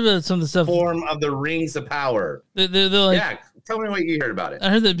the. I read about some of the stuff. Form of the Rings of Power. They're like, yeah, tell me what you heard about it. I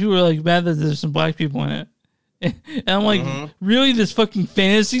heard that people were like mad that there's some black people in it. And I'm like, really? This fucking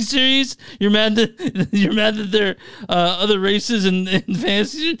fantasy series? You're mad that there are other races in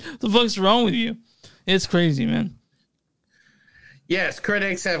fantasy? What the fuck's wrong with you? It's crazy, man. Yes,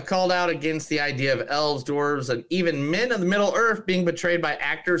 critics have called out against the idea of elves, dwarves, and even men of the Middle Earth being portrayed by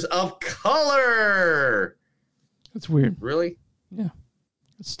actors of color. That's weird. Really? Yeah.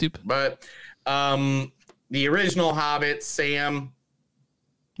 That's stupid. But the original Hobbit, Sam,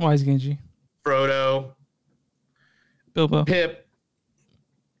 Wise Genji, Frodo, Bilbo, Pip,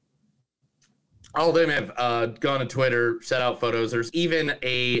 all of them have gone to Twitter, set out photos. There's even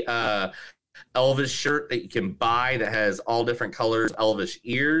a Elvish shirt that you can buy that has all different colors, Elvish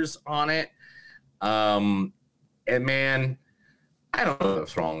ears on it. And man, I don't know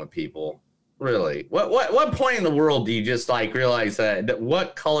what's wrong with people. Really, what point in the world do you just like realize that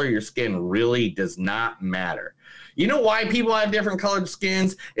what color your skin really does not matter? You know why people have different colored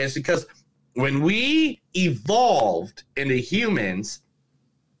skins? It's because when we evolved into humans,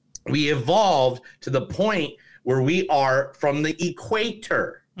 we evolved to the point where we are from the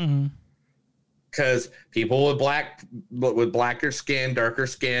equator. Because people with blacker skin, darker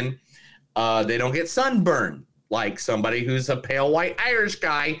skin, they don't get sunburned like somebody who's a pale white Irish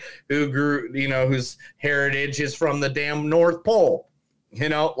guy who grew, whose heritage is from the damn North Pole.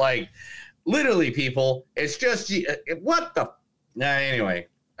 Like literally, people. It's just what the. Anyway,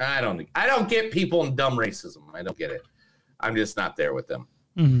 I don't get people in dumb racism. I don't get it. I'm just not there with them.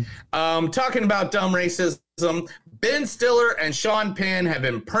 Talking about dumb racism, Ben Stiller and Sean Penn have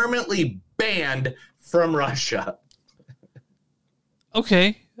been permanently banned from Russia.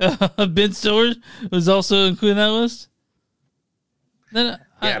 Okay. Ben Stiller was also included in that list?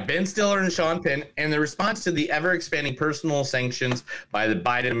 Ben Stiller and Sean Penn, and the response to the ever-expanding personal sanctions by the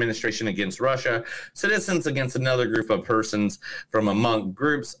Biden administration against Russia, citizens against another group of persons from among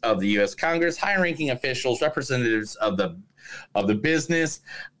groups of the U.S. Congress, high-ranking officials, representatives of the business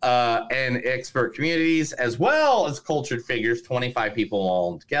and expert communities, as well as cultured figures, 25 people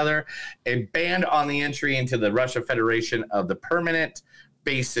all together, a ban on the entry into the Russia Federation of the permanent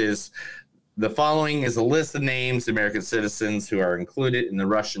basis. The following is a list of names of American citizens who are included in the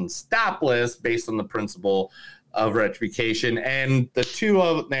Russian stop list based on the principle of ratification. And the two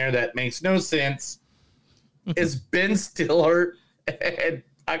of them there that makes no sense is Ben Stiller and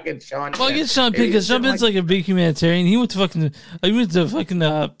fucking Sean Penn. Well, I get Sean Penn because Sean Penn's like a big humanitarian. He went to fucking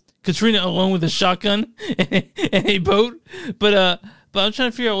Katrina alone with a shotgun and a boat. But I'm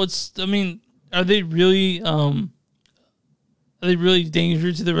trying to figure out are they really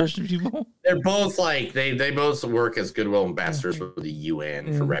dangerous to the Russian people? they're both like they both work as goodwill ambassadors for the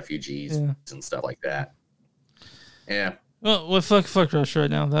UN for refugees and stuff like that. Yeah. Well, fuck Russia right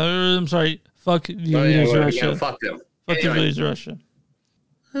now. I'm sorry. Fuck the leaders of Russia. Fuck them. Fuck the leaders of Russia.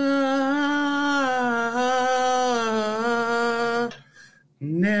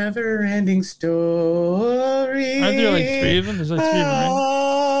 Never ending story. Aren't there like 3 of them? There's like 3 of them,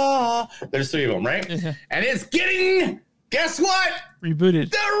 right? There's 3 of them, right? Yeah. And it's getting, guess what? Rebooted.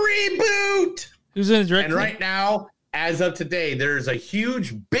 The reboot. Who's in it directly? And right now, as of today, there's a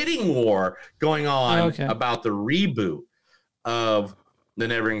huge bidding war going on about the reboot of the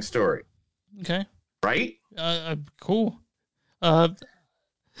Neverending Story. Okay. Right? Cool. I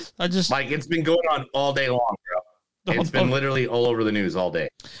just like it's been going on all day long, bro. It's been literally all over the news all day.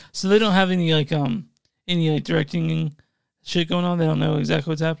 So they don't have any directing shit going on. They don't know exactly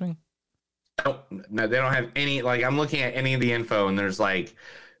what's happening. No, they don't have any. Like I'm looking at any of the info, and there's like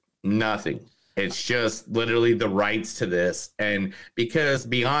nothing. It's just literally the rights to this, and because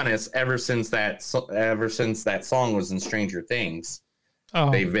be honest, ever since that song was in Stranger Things,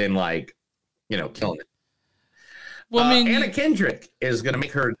 they've been like, killing it. Well, I mean, Anna Kendrick is going to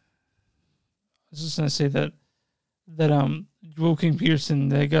make her. I was just going to say that Joel King Pearson,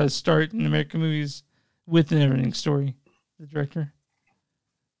 that got a start in American movies with the Neverending Story, the director.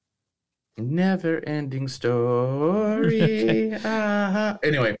 Never ending story.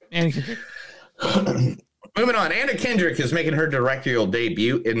 Anyway. Moving on. Anna Kendrick is making her directorial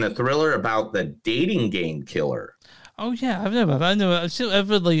debut in the thriller about the dating game killer. Oh, yeah. I've known about that. I've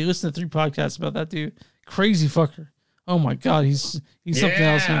listened to 3 podcasts about that dude. Crazy fucker. Oh, my God. He's something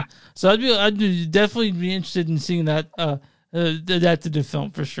else, man. So I'd definitely be interested in seeing that adapted to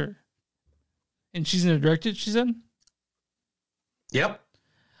film for sure. And she's going to direct it, she said? Yep.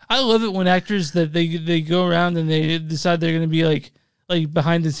 I love it when actors that they go around and they decide they're going to be like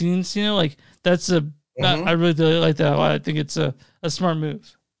behind the scenes, like that's I really like that a lot. I think it's a smart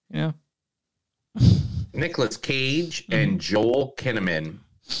move, Nicolas Cage and Joel Kinnaman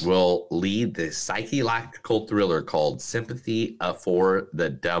will lead the psychological thriller called Sympathy for the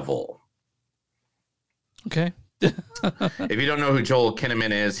Devil. Okay. If you don't know who Joel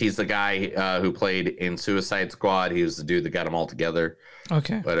Kinnaman is, he's the guy who played in Suicide Squad. He was the dude that got them all together.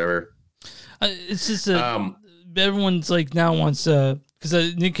 Okay. Whatever. It's just everyone's like now wants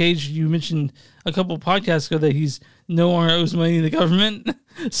because Nick Cage, you mentioned a couple podcasts ago that he's no longer owes money to the government.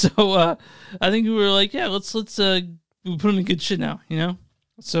 So I think we were like, yeah, let's we put him in good shit now,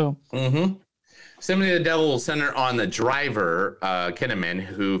 So. Sympathy of the Devil will center on the driver, Kinnaman,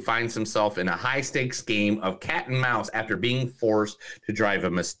 who finds himself in a high-stakes game of cat and mouse after being forced to drive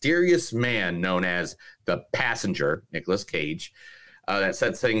a mysterious man known as the Passenger, Nicolas Cage, that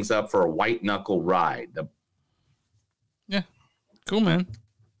sets things up for a white-knuckle ride. Yeah. Cool, man.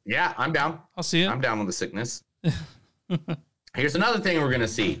 Yeah, I'm down. I'll see it. I'm down with the sickness. Here's another thing we're going to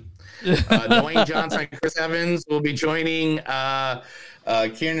see. Dwayne Johnson and Chris Evans will be joining Kieran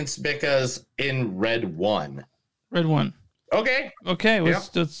Spicka's in Red One. Red One. Okay.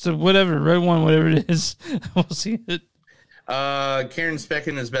 Let's whatever. Red One, whatever it is. We'll see it. Karen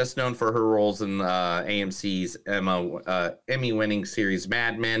Speckin is best known for her roles in AMC's Emmy-winning series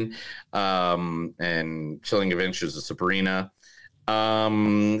Mad Men and Chilling Adventures of Sabrina.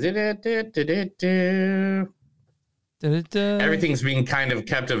 Everything's being kind of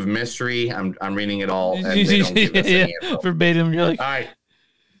kept of mystery. I'm reading it all. And they don't give us any info. Verbatim. You're like, all right,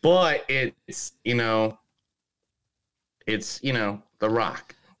 but it's The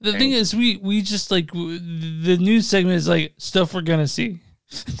Rock. The thing is, we just like the news segment is like stuff we're gonna see.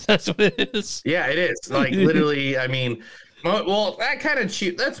 That's what it is. Yeah, it is. Like literally, I mean, well, that kind of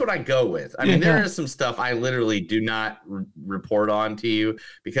cheap. That's what I go with. I mean, there is some stuff I literally do not report on to you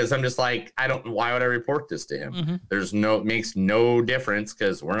because I'm just like, why would I report this to him? It makes no difference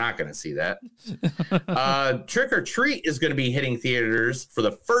because we're not going to see that. Trick or Treat is going to be hitting theaters for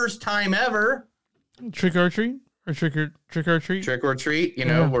the first time ever. Trick or Treat? Or Trick or Treat? Trick or Treat,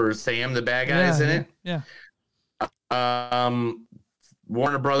 where Sam the bad guy is in it. Yeah.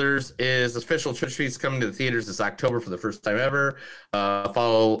 Warner Brothers is official. Trick or Treat's coming to the theaters this October for the first time ever.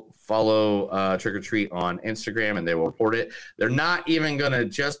 Follow Trick or Treat on Instagram and they will report it. They're not even going to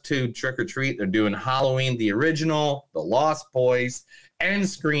just do Trick or Treat. They're doing Halloween, the original, The Lost Boys, and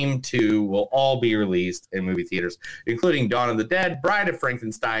Scream 2 will all be released in movie theaters, including Dawn of the Dead, Bride of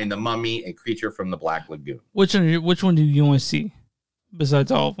Frankenstein, The Mummy, and Creature from the Black Lagoon. Which one do you want to see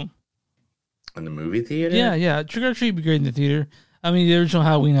besides all of them? In the movie theater? Yeah. Trick or Treat would be great in the theater. I mean, the original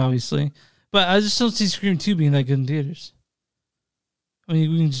Halloween, obviously. But I just don't see Scream 2 being that good in theaters. I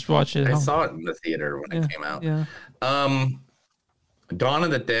mean, we can just watch it at I home. saw it in the theater when it came out. Yeah. Dawn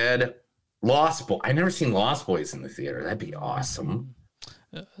of the Dead, Lost Boy. I never seen Lost Boys in the theater. That'd be awesome.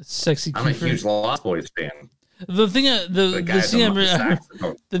 Sexy. I'm a huge Lost Boys fan. The thing,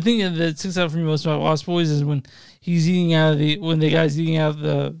 the thing that sticks out for me most about Lost Boys is when he's eating out of the guy's eating out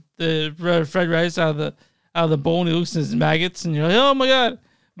of the fried rice out of the bowl, and he looks at his maggots, and you're like, oh my god.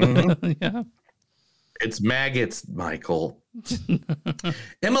 Mm-hmm. Yeah. It's maggots, Michael.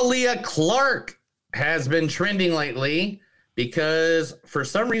 Emilia Clarke has been trending lately because for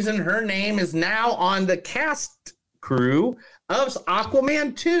some reason her name is now on the cast crew of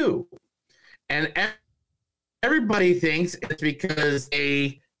Aquaman 2. And everybody thinks it's because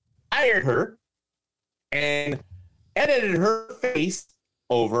they hired her and edited her face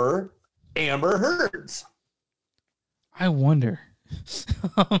over Amber Heard's. I wonder.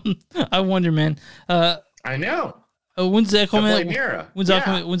 Man. I know. When's Aquaman? When's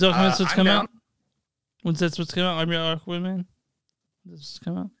Aquaman supposed to come out? Down. When's that supposed to come out? I mean, Aquaman. This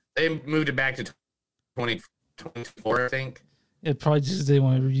come out. They moved it back to 2024, I think. Yeah, probably just they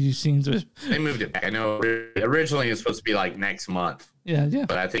want to review scenes with. They moved it back. I know originally it was supposed to be like next month. Yeah.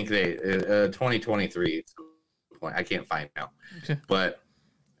 But I think they 2023. I can't find now. Okay. But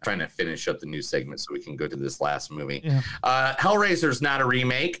I'm trying to finish up the new segment so we can go to this last movie. Yeah. Hellraiser's not a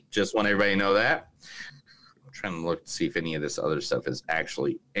remake. Just want everybody to know that. I'm trying to look to see if any of this other stuff is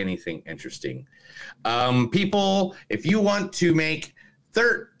actually anything interesting. People, if you want to make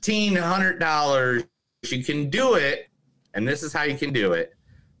 $1,300, you can do it. And this is how you can do it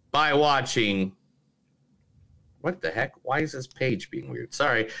by watching. What the heck? Why is this page being weird?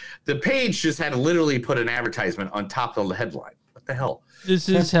 Sorry. The page just had to literally put an advertisement on top of the headline. What the hell? This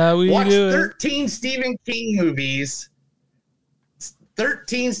is how we watch do it. 13 Stephen King movies.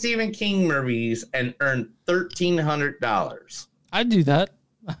 13 Stephen King movies and earn $1,300. I do that.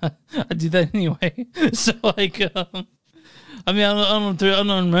 I do that anyway. So like, I mean, I don't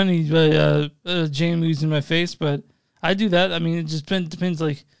earn money by Jane losing my face, but I do that. I mean, it just depends.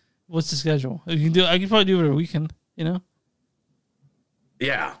 Like, what's the schedule? I can probably do it over a weekend. You know?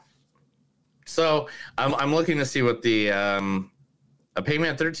 Yeah. So I'm looking to see what the a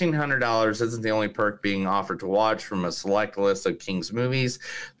payment of $1,300 isn't the only perk being offered to watch from a select list of King's movies.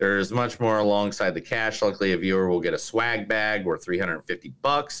 There's much more alongside the cash. Luckily, a viewer will get a swag bag worth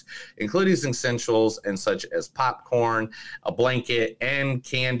 $350, including essentials and such as popcorn, a blanket, and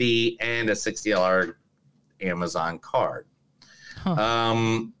candy, and a $60 Amazon card.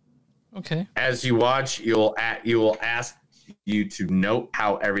 Huh. Okay. As you watch, you will ask you to note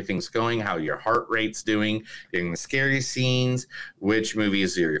how everything's going, how your heart rate's doing, during the scary scenes, which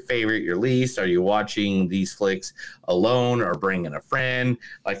movies are your favorite, your least. Are you watching these flicks alone or bringing a friend?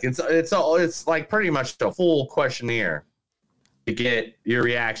 Like it's like pretty much a full questionnaire to get your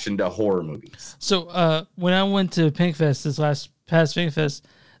reaction to horror movies. So when I went to Pinkfest past Pinkfest,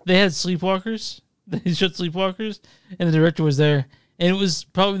 they had Sleepwalkers. They showed Sleepwalkers, and the director was there, and it was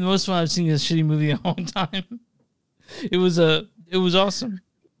probably the most fun I've seen in a shitty movie in a long time. It was awesome.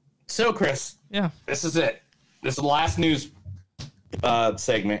 So, Chris, yeah, this is it. This is the last news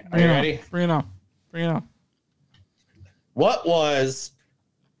segment. Are you ready? Bring it on. What was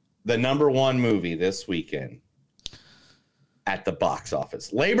the #1 movie this weekend at the box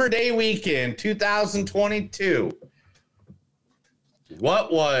office? Labor Day weekend, 2022.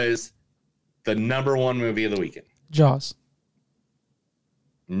 What was the #1 movie of the weekend? Jaws.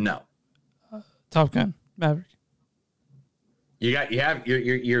 No. Top Gun. Maverick. You have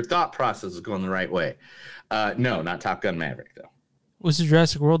your thought process is going the right way. No, not Top Gun Maverick though. Was it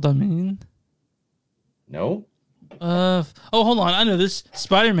Jurassic World Dominion? No. Hold on. I know this.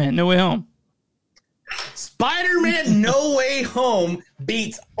 Spider-Man: No Way Home. Spider-Man: No Way Home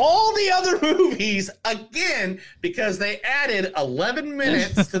beats all the other movies again because they added 11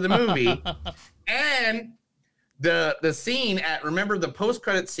 minutes to the movie, and the scene remember the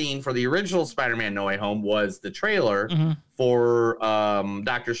post-credit scene for the original Spider-Man: No Way Home was the trailer for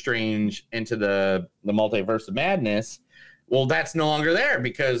Doctor Strange Into the Multiverse of Madness. Well, that's no longer there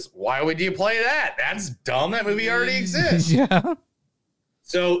because why would you play that? That's dumb. That movie already exists. Yeah.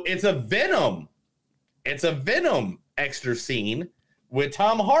 So it's a Venom extra scene with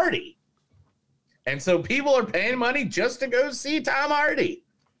Tom Hardy. And so people are paying money just to go see Tom Hardy.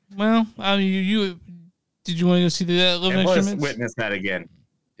 Well, I mean, did you want to go see the 11 extra minutes? Witness that again.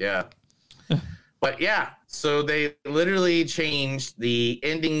 Yeah. But yeah, so they literally changed the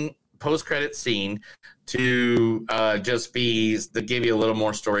ending post-credit scene to just be to give you a little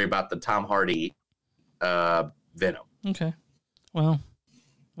more story about the Tom Hardy Venom. Okay. Well,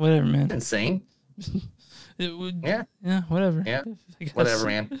 whatever, man. Insane. It would. Yeah. Yeah. Whatever. Yeah. Whatever,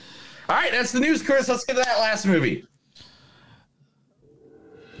 man. All right, that's the news, Chris. Let's get to that last movie.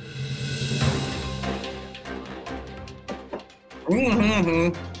 Yeah,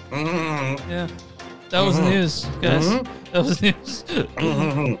 that was news, guys. That was news.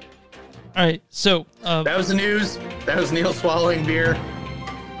 All right, so that was the news. That was Neil swallowing beer.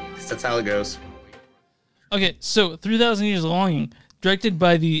 That's how it goes. Okay, so 3,000 Years of Longing, directed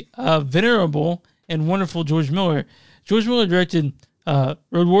by the venerable and wonderful George Miller. George Miller directed Road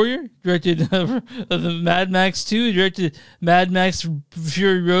Warrior, directed the Mad Max 2, directed Mad Max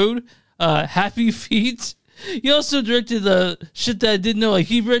Fury Road, Happy Feet. He also directed the shit that I didn't know. Like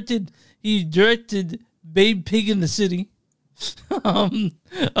he directed Babe Pig in the City.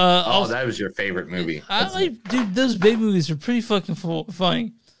 That was your favorite movie. I like, dude, those Babe movies are pretty fucking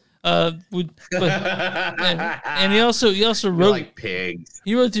funny. And he also wrote like pigs.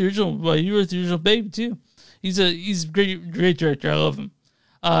 He wrote the original. Well, he wrote the original Babe too. He's a great director. I love him.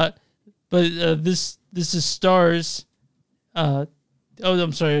 But this is stars. I'm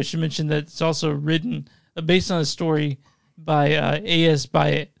sorry. I should mention that it's also written based on a story by A.S.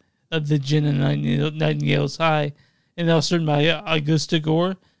 Byatt of The Gin and Nightingale's High, and also written by Augusta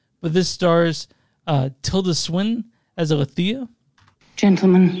Gore. But this stars Tilda Swinton as Alethea.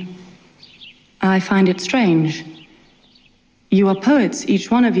 Gentlemen, I find it strange. You are poets, each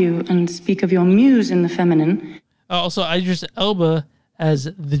one of you, and speak of your muse in the feminine. Also, Idris Elba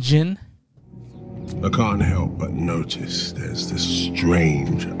as the Jinn. I can't help but notice there's this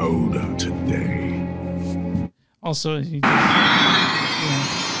strange odor today. Also, he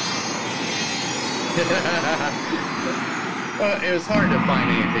it was hard to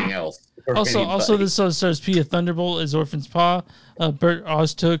find anything else. Also, this stars Pia Thunderbolt as Orphan's Pa, Bert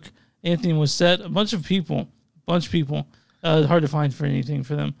Oztuk, Anthony Musset, a bunch of people. Hard to find for anything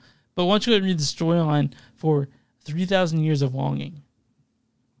for them. But why don't you go ahead and read the storyline for 3,000 Years of Longing?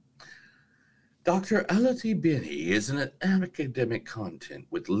 Dr. Alati Binney is an academic content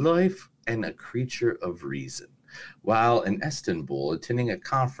with life and a creature of reason. While in Istanbul attending a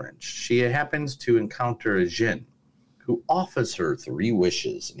conference, she happens to encounter a jinn who offers her 3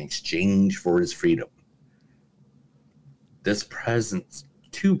 wishes in exchange for his freedom. This presents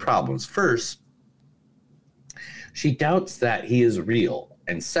 2 problems. First, she doubts that he is real.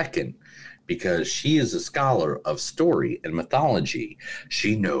 And second, because she is a scholar of story and mythology,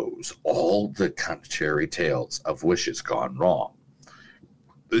 she knows all the contrary tales of wishes gone wrong.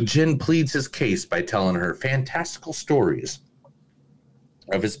 The jinn pleads his case by telling her fantastical stories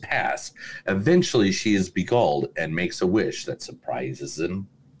of his past. Eventually, she is beguiled and makes a wish that surprises them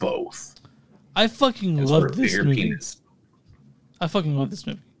both. I fucking love this movie. Penis. I fucking love this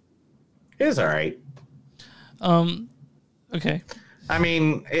movie. It was all right. Okay. I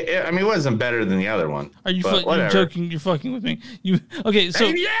mean, it wasn't better than the other one. Are you you're joking? You're fucking with me. Okay? So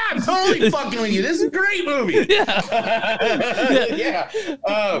yeah, I'm totally fucking with you. This is a great movie. Yeah.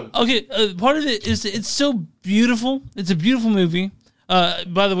 Okay. Part of it is it's so beautiful. It's a beautiful movie.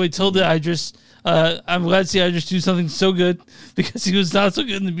 By the way, Tilda Idris. I'm glad to see Idris do something so good because he was not so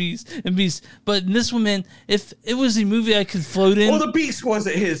good in Beast. But in this one, man, if it was a movie I could float in. Well, the Beast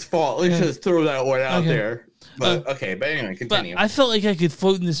wasn't his fault. Let's just throw that one out there. But but anyway, continue. But I felt like I could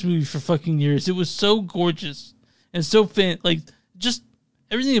float in this movie for fucking years. It was so gorgeous and so just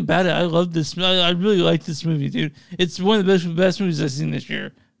everything about it. I love this. I really like this movie, dude. It's one of the best movies I've seen this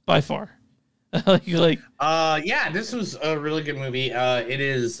year by far. Yeah, this was a really good movie. It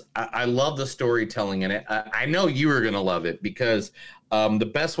is. I love the storytelling in it. I know you were gonna love it because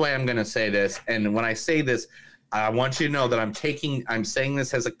the best way I'm gonna say this, and when I say this, I want you to know that I'm saying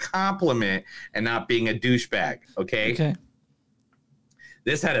this as a compliment and not being a douchebag. Okay.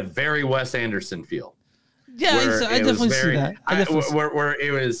 This had a very Wes Anderson feel. Yeah, I definitely see that. Where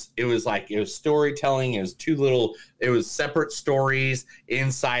it was storytelling. It was separate stories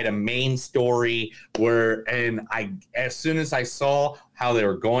inside a main story. As soon as I saw how they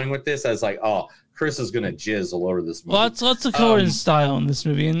were going with this, I was like, oh, Chris is gonna jizz all over this movie. Well, lots of color and style in this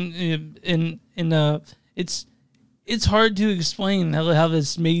movie, and it's hard to explain how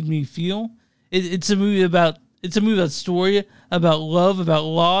this made me feel. It's a movie about story, about love, about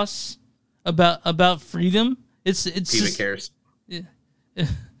loss, about freedom. It's just, cares.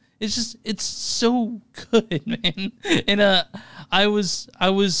 It's so good, man. And I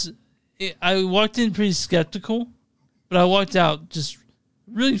walked in pretty skeptical, but I walked out just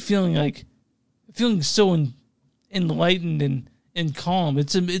really feeling so enlightened and calm.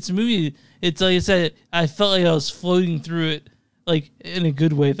 It's a movie. It's like I said, I felt like I was floating through it, like in a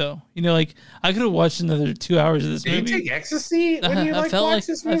good way, though. I could have watched another 2 hours of this movie. Did you take ecstasy when you watch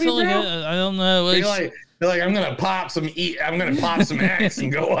this movie? I felt I don't know. You're like, I'm gonna pop some X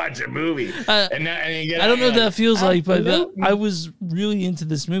and go watch a movie. I don't know what that feels like, but I was really into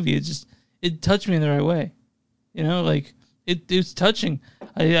this movie. It touched me in the right way. It's touching.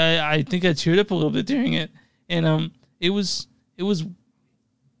 I think I teared up a little bit during it, and it's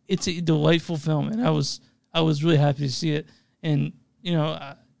a delightful film, and I was really happy to see it. And you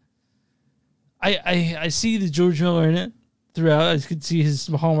know, I see the George Miller in it throughout. I could see his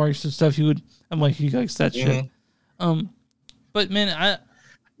hallmarks and stuff. I'm like, he likes that shit. But man,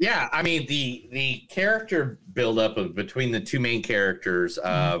 I mean the character buildup of between the two main characters,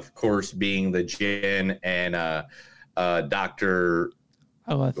 of course, being the Jinn and Dr.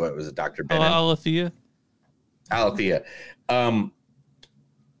 What was it, Dr. Bennett? Alethea.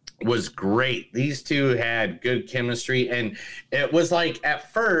 Was great. These two had good chemistry, and it was like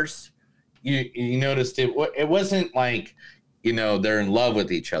at first you noticed it wasn't like, you know, they're in love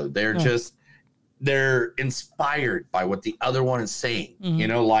with each other. They're inspired by what the other one is saying. You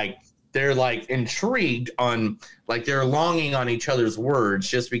know, like they're like intrigued on, like they're longing on each other's words,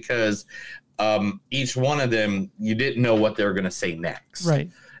 just because each one of them, you didn't know what they were going to say next. Right.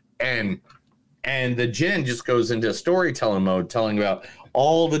 And the Jinn just goes into storytelling mode, telling about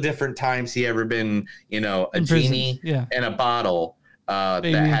all the different times he ever been, you know, a genie in a bottle that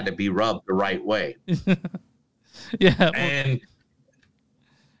had to be rubbed the right way. And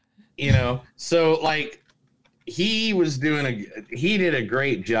you know, so like he did a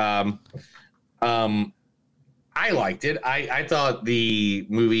great job. I liked it. I thought the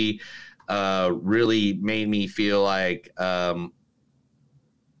movie really made me feel like,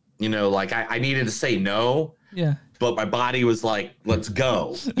 you know, like I needed to say no. Yeah. But my body was like, let's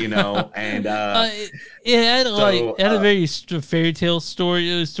go, you know? And it had a very fairy tale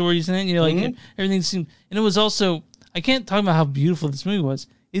stories in it. You know, like everything seemed, and it was also, I can't talk about how beautiful this movie was.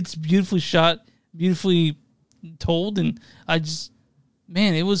 It's beautifully shot, beautifully told, and I just,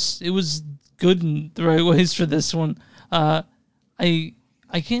 man, it was good in the right ways for this one. I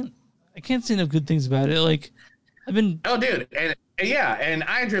can't say enough good things about it. Like dude, and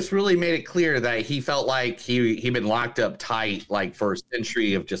Idris really made it clear that he felt like he'd been locked up tight like for a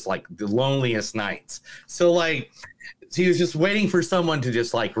century of just like the loneliest nights. So like he was just waiting for someone to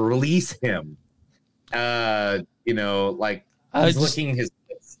just like release him. You know, like he's licking his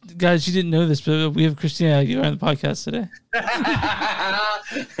lips. Guys, you didn't know this, but we have Christina Aguilera on the podcast today.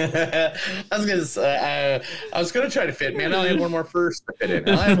 I was gonna try to fit, man. I only had one more verse to fit in.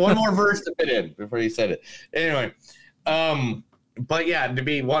 I had one more verse to fit in before you said it. Anyway, but yeah, to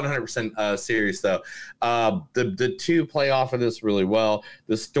be 100% serious though, the two play off of this really well.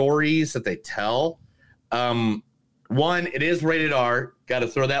 The stories that they tell, one, it is rated R. Got to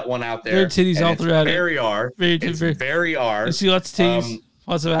throw that one out there. There are titties all throughout it. Very R. It's very R. You see lots of titties,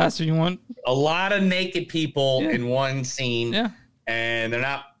 lots of ass if you want. A lot of naked people in one scene. Yeah. And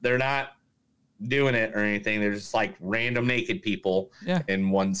they're not doing it or anything. They're just like random naked people in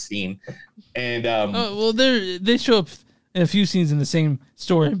one scene. And well, they show up in a few scenes in the same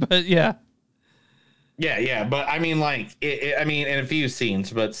story, but yeah. Yeah, but I mean, like, I mean, in a few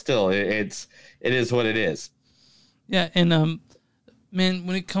scenes, but still, it is what it is. Yeah, and man,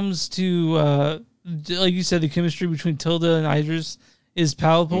 when it comes to like you said, the chemistry between Tilda and Idris is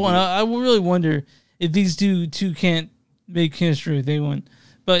palpable, and I really wonder if these two can't make chemistry with anyone.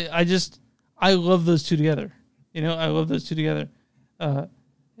 But I love those two together. You know, I love those two together. And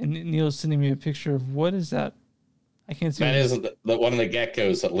Neil's sending me a picture of, what is that? I can't see. That is one of the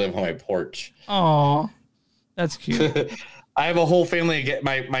geckos that live on my porch. Aw, that's cute. I have a whole family. Get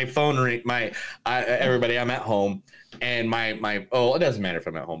my phone ring. Everybody. I'm at home, and my it doesn't matter if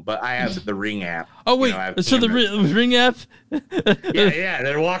I'm at home, but I have the Ring app. Oh wait, so the Ring app? yeah.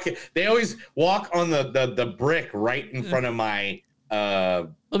 They're walking. They always walk on the brick right in front of my.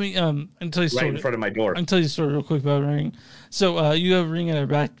 Let me tell you a story. Right in front of my door. I can tell you a story real quick about Ring. So you have Ring at our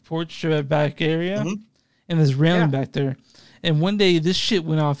back porch, our back area, and there's railing back there. And one day this shit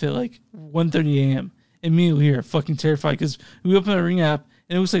went off at like 1:30 a.m. And me and Lee are fucking terrified because we open our Ring app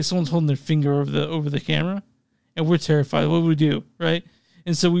and it looks like someone's holding their finger over the camera, and we're terrified. What do we do, right?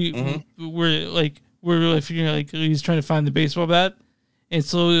 And so we're really figuring like he's trying to find the baseball bat, and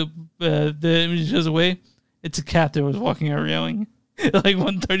slowly the image goes away. It's a cat that was walking our railing at like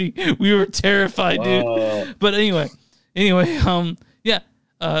 1:30. We were terrified, dude. But anyway,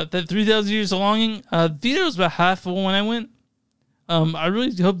 that 3,000 Years of Longing, theater was about half full when I went. I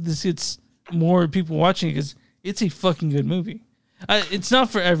really hope this gets more people watching it because it's a fucking good movie. It's not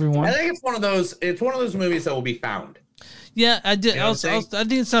for everyone. I think it's one of those movies that will be found. Yeah, I did. I think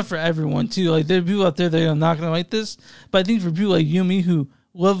it's not for everyone too. Like there are people out there that are not gonna like this, but I think for people like you and me who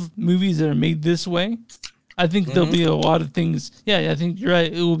love movies that are made this way, I think there'll be a lot of things. Yeah, I think you're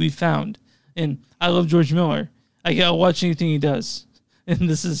right. It will be found, and I love George Miller. I'll watch anything he does, and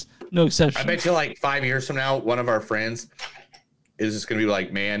this is No exception. I bet you like 5 years from now, one of our friends is just going to be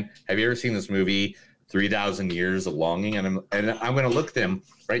like, man, have you ever seen this movie, 3,000 Years of Longing? And I'm going to look them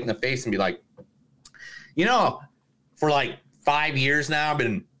right in the face and be like, you know, for like 5 years now, I've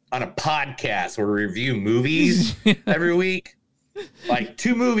been on a podcast where we review movies every week, like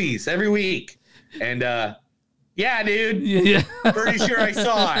 2 movies every week. And yeah, dude. Yeah. Pretty sure I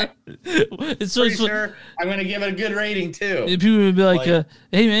saw it. It's pretty sure I'm going to give it a good rating too. People would be like,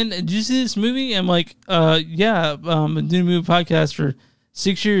 hey man, did you see this movie? I'm like, yeah, I've been doing a movie podcast for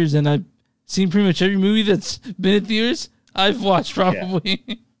 6 years and I've seen pretty much every movie that's been in theaters. I've watched probably.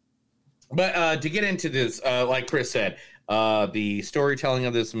 Yeah. But to get into this, like Chris said, the storytelling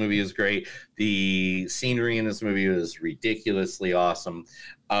of this movie is great. The scenery in this movie is ridiculously awesome.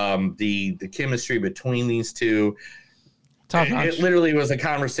 The chemistry between these two, it literally was a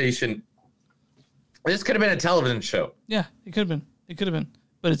conversation. This could have been a television show. Yeah, it could have been. It could have been.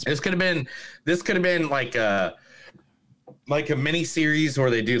 But this could have been like a mini series where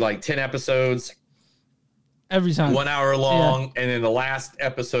they do like 10 episodes every time, 1 hour long, and then the last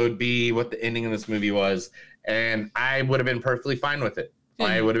episode be what the ending of this movie was, and I would have been perfectly fine with it. Yeah.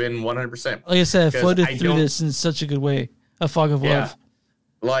 I would have been 100%. Like I said, I floated through this in such a good way. A Fog of Love.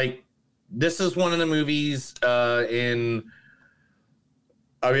 Like, this is one of the movies in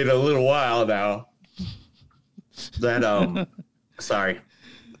a little while now that sorry.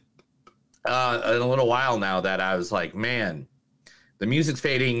 In a little while now that I was like, man, the music's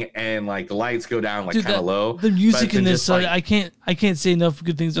fading and like the lights go down like kind of low. The music in this, I can't say enough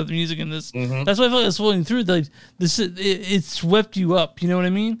good things about the music in this. Mm-hmm. That's why I felt like I was floating through. Like this, it swept you up. You know what I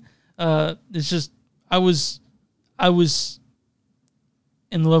mean? It's just I was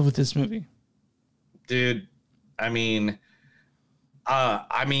in love with this movie, dude. It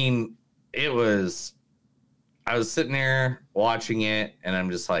was. I was sitting there watching it, and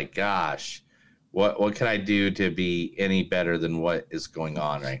I'm just like, gosh, what can I do to be any better than what is going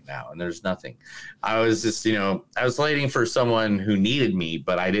on right now? And there's nothing. I was just, I was waiting for someone who needed me,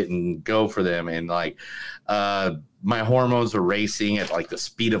 but I didn't go for them. And like, my hormones were racing at like the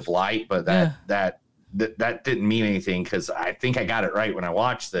speed of light, but that didn't mean anything because I think I got it right when I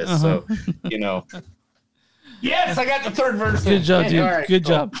watched this. So, yes, I got the third verse. Good job, dude. Right, good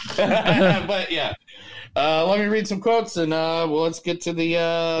cool. job. But yeah. Let me read some quotes and let's get to the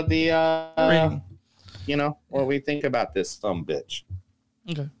what we think about this bitch.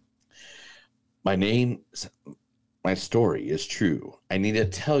 Okay. My story is true. I need to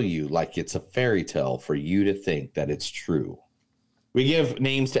tell you like it's a fairy tale for you to think that it's true. We give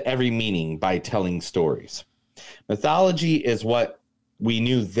names to every meaning by telling stories. Mythology is what we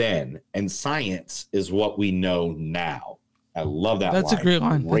knew then, and science is what we know now. I love that. That's line. A great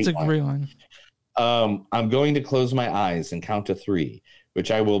line. That's a great line. I'm going to close my eyes and count to 3, which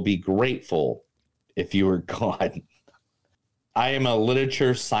I will be grateful if you were gone. I am a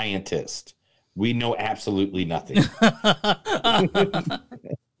literature scientist. We know absolutely nothing.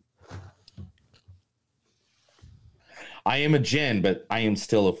 I am a djinn, but I am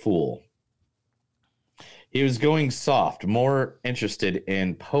still a fool. He was going soft, more interested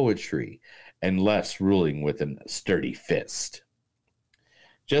in poetry and less ruling with a sturdy fist.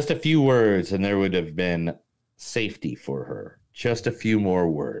 Just a few words, and there would have been safety for her. Just a few more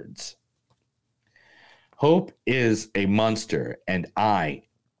words. Hope is a monster, and I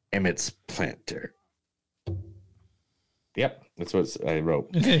am its planter. Yep, that's what I wrote.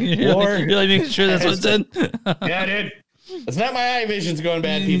 You're like making sure that's what it said? Yeah, dude. It's not my eye vision's going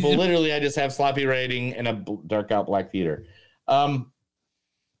bad, people. Literally, I just have sloppy writing and a dark out black theater.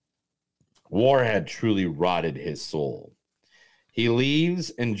 War had truly rotted his soul. He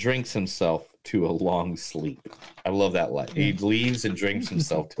leaves and drinks himself to a long sleep. I love that line. He leaves and drinks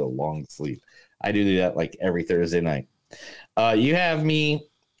himself to a long sleep. I do that like every Thursday night. You have me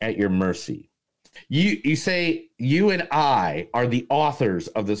at your mercy. You say you and I are the authors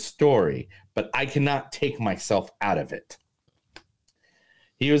of the story, but I cannot take myself out of it.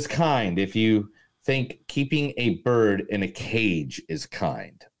 He was kind if you think keeping a bird in a cage is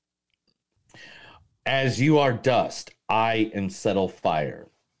kind. As you are dust, I am settle fire.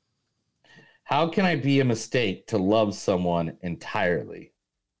 How can I be a mistake to love someone entirely?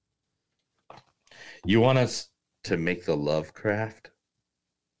 You want us to make the love craft?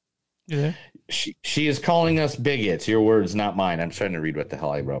 Yeah. She is calling us bigots. Your words, not mine. I'm trying to read what the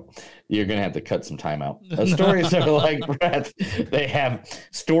hell I wrote. You're gonna have to cut some time out. Stories are like breath.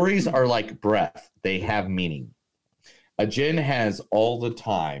 Stories are like breath. They have meaning. A djinn has all the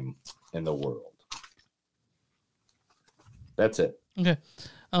time in the world. That's it. Okay.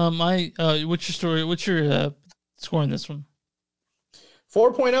 What's your story? What's your score on this one?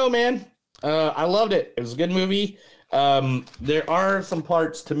 4.0, man. I loved it. It was a good movie. There are some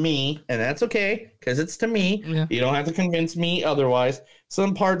parts to me, and that's okay because it's to me. Yeah. You don't have to convince me otherwise.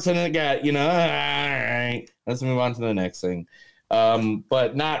 Some parts in it got, all right, let's move on to the next thing.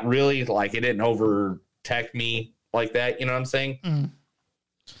 But not really, like, it didn't overtake me like that. You know what I'm saying? Mm.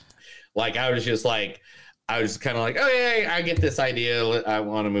 Like, I was kind of like, okay, I get this idea. I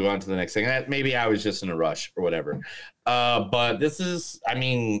want to move on to the next thing. Maybe I was just in a rush or whatever. But this is, I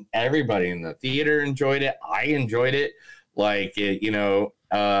mean, everybody in the theater enjoyed it. I enjoyed it. Like, when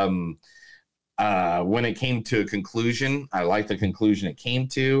it came to a conclusion, I liked the conclusion it came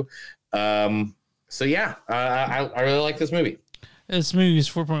to. So yeah, I really like this movie. This movie is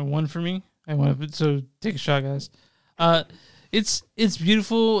 4.1 for me. I want to take a shot, guys. It's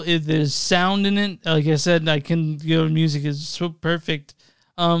beautiful. There's sound in it. Like I said, music is so perfect.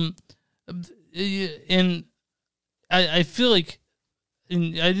 And I feel like,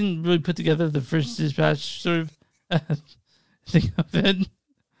 and I didn't really put together the first dispatch sort of thing of it.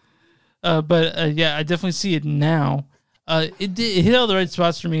 But yeah, I definitely see it now. It hit all the right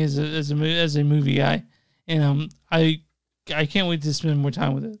spots for me as a movie guy, and I can't wait to spend more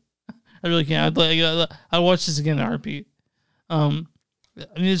time with it. I really can't. I'd watch this again in a heartbeat. I mean,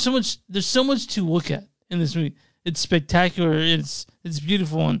 there's so much to look at in this movie. It's spectacular. It's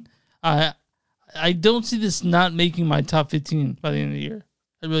beautiful, and I don't see this not making my top 15 by the end of the year.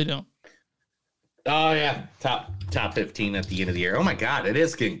 I really don't. Oh yeah, top 15 at the end of the year. Oh my god, it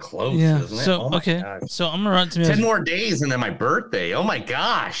is getting close, Yeah. isn't it? So Oh my okay, gosh. so I'm gonna run to 10 more days and then my birthday. Oh my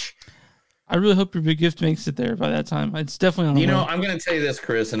gosh. I really hope your big gift makes it there by that time. It's definitely on the way. I'm going to tell you this,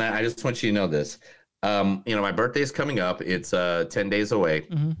 Chris, and I just want you to know this. My birthday is coming up. It's 10 days away.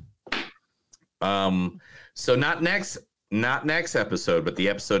 Mm-hmm. So not next episode, but the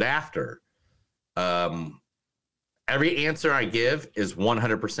episode after. Every answer I give is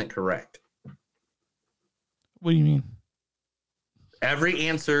 100% correct. What do you mean? Every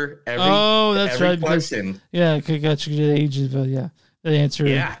answer, that's every right. question. Yeah, I got you the age of the answer.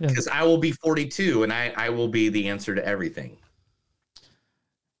 Yeah, because I will be 42, and I will be the answer to everything.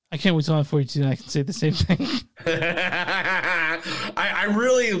 I can't wait till I'm 42 and I can say the same thing. I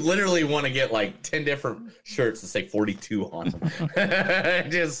really, literally want to get like 10 different shirts that say 42 on them.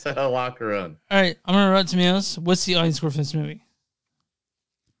 Just walk around. All right, I'm gonna Rotten Tomatoes. What's the audience score for this movie?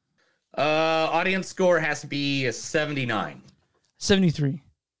 Audience score has to be a 79. 73.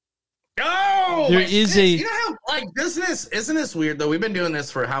 Oh, there is you know how, like, isn't this weird though? We've been doing this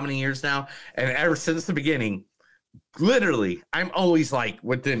for how many years now, and ever since the beginning, literally, I'm always like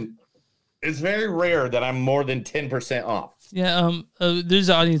within. It's very rare that I'm more than 10% off. Yeah. There's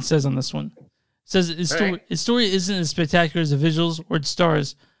an audience says on this one. It says its story isn't as spectacular as the visuals or its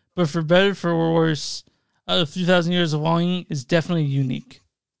stars, but for better or for worse, 3,000 Years of Longing is definitely unique.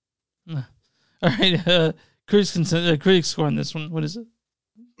 All right. Critics score on this one. What is it?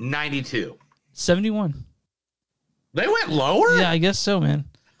 92. 71. They went lower? Yeah, I guess so, man.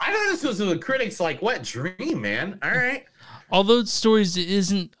 I thought this was the critics like wet dream, man. All right. Although its story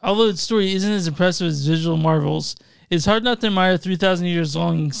isn't as impressive as visual marvels, it's hard not to admire 3,000 Years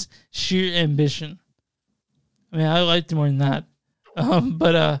Longing's sheer ambition. I mean, I liked it more than that.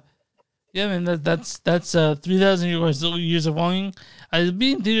 Yeah, man, that's 3,000 Years of Longing. I'll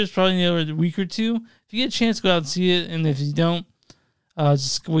be in theaters probably in another week or two. If you get a chance, go out and see it, and if you don't,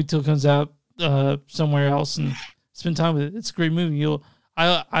 just wait till it comes out somewhere else and spend time with it. It's a great movie.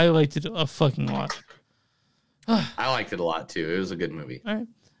 I liked it a fucking lot. I liked it a lot too. It was a good movie. All right.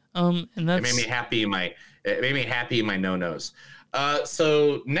 And that's... It made me happy in my no-nos.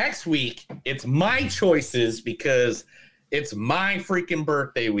 So next week it's my choices because it's my freaking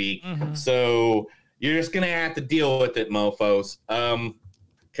birthday week. Mm-hmm. So you're just gonna have to deal with it, mofos.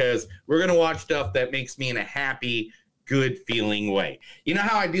 Because we're gonna watch stuff that makes me in a happy, good feeling way. You know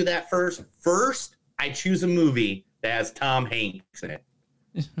how I do that first? First, I choose a movie that has Tom Hanks in it.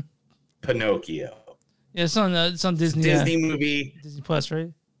 Pinocchio. Yeah, it's on Disney. Disney movie. Disney Plus,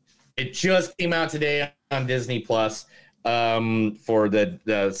 right? It just came out today on Disney Plus for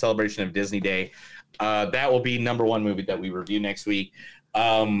the celebration of Disney Day. That will be number one movie that we review next week.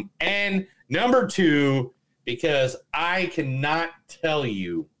 And number two, because I cannot tell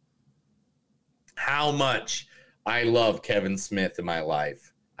you how much I love Kevin Smith in my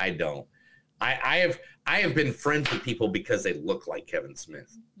life. I don't. I have been friends with people because they look like Kevin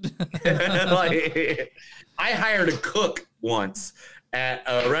Smith. Like, I hired a cook once at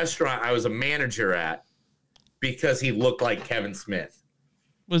a restaurant I was a manager at because he looked like Kevin Smith.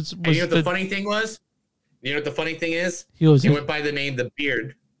 And you know what the funny thing was? You know what the funny thing is? He went by the name The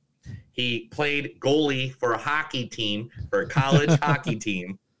Beard. He played goalie for a hockey team, for a college hockey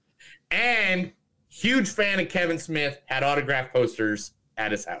team, and huge fan of Kevin Smith, had autographed posters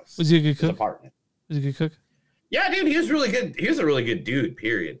at his house. Was he a good cook? His apartment. Was he a good cook? Yeah, dude, he was really good. He was a really good dude,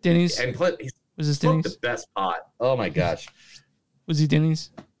 period. Denny's? And Was this Denny's? the best pot. Oh my gosh. Was he Denny's?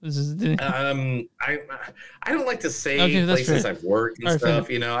 Was this Denny's? I don't like to say that's places fair. I've worked and All right, stuff.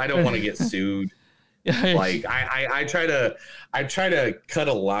 fair. You know, I don't want to get sued. Yeah, Like I try to cut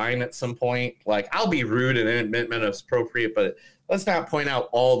a line at some point. Like I'll be rude and inappropriate, but let's not point out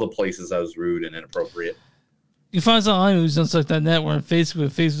all the places I was rude and inappropriate. You can find us online at MoviesDon'tSuck.net. We're on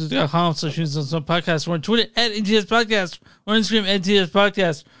Facebook, Facebook.com/MoviesDon'tSuck. We're on Twitter at NTS Podcast. We're on Instagram at NTS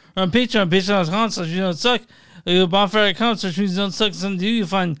Podcast. We're on Patreon, Patreon.com/MoviesDon'tSuck. You go bonfire.com/MoviesDon'Suck. Something to do. You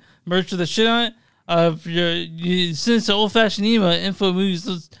find merch with the shit on it. You send us an old-fashioned email at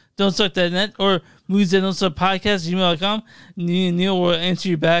info@moviesdon'tsuck.net or moviesdon'tsuck@gmail.com. Neil will answer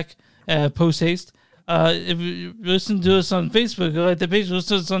you back post haste. If you listen to us on Facebook, go like the page.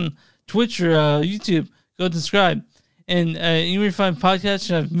 Listen to us on Twitch or YouTube. Go subscribe. And you can find podcasts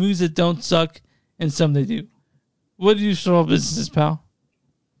that have movies that don't suck and some they do. What do you small businesses, pal?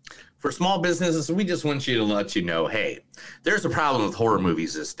 For small businesses, we just want you to let you know, hey, there's a problem with horror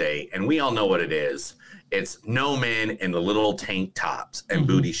movies this day, and we all know what it is. It's no men in the little tank tops and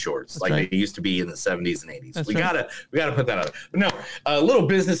booty shorts. That's like right. they used to be in the 70s and 80s. That's We right. gotta put that out. But no, little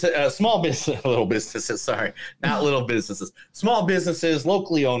businesses, sorry, not little businesses, small businesses,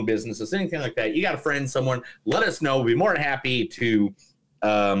 locally owned businesses, anything like that. You got a friend, someone, let us know. We'll be more than happy to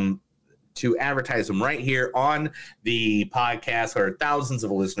advertise them right here on the podcast. Or thousands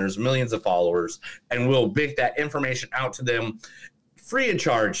of listeners, millions of followers, and we'll make that information out to them free of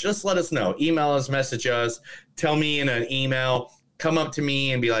charge. Just let us know. Email us, message us, tell me in an email, come up to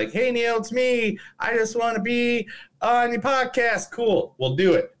me and be like, hey, Neil, it's me. I just want to be on your podcast. Cool. We'll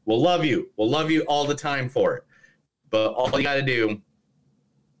do it. We'll love you. We'll love you all the time for it. But all you got to do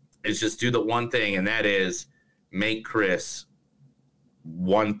is just do the one thing, and that is make Chris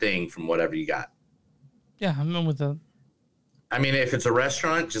one thing from whatever you got. Yeah, I'm in with that. I mean, if it's a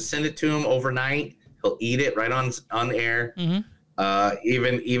restaurant, just send it to him overnight. He'll eat it right on air. Mm-hmm.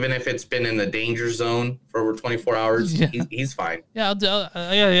 Even if it's been in the danger zone for over 24 hours, Yeah. he's fine. Yeah, I got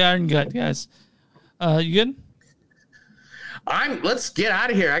the iron gut, guys. You good? Let's get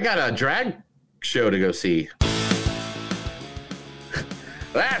out of here. I got a drag show to go see.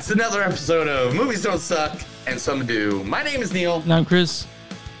 That's another episode of Movies Don't Suck and Some Do. My name is Neil. And I'm Chris.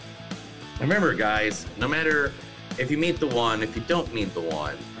 Remember, guys, no matter if you meet the one, if you don't meet the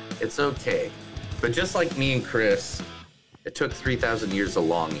one, it's okay. But just like me and Chris, it took 3,000 years of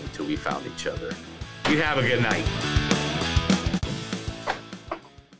longing till we found each other. You have a good night.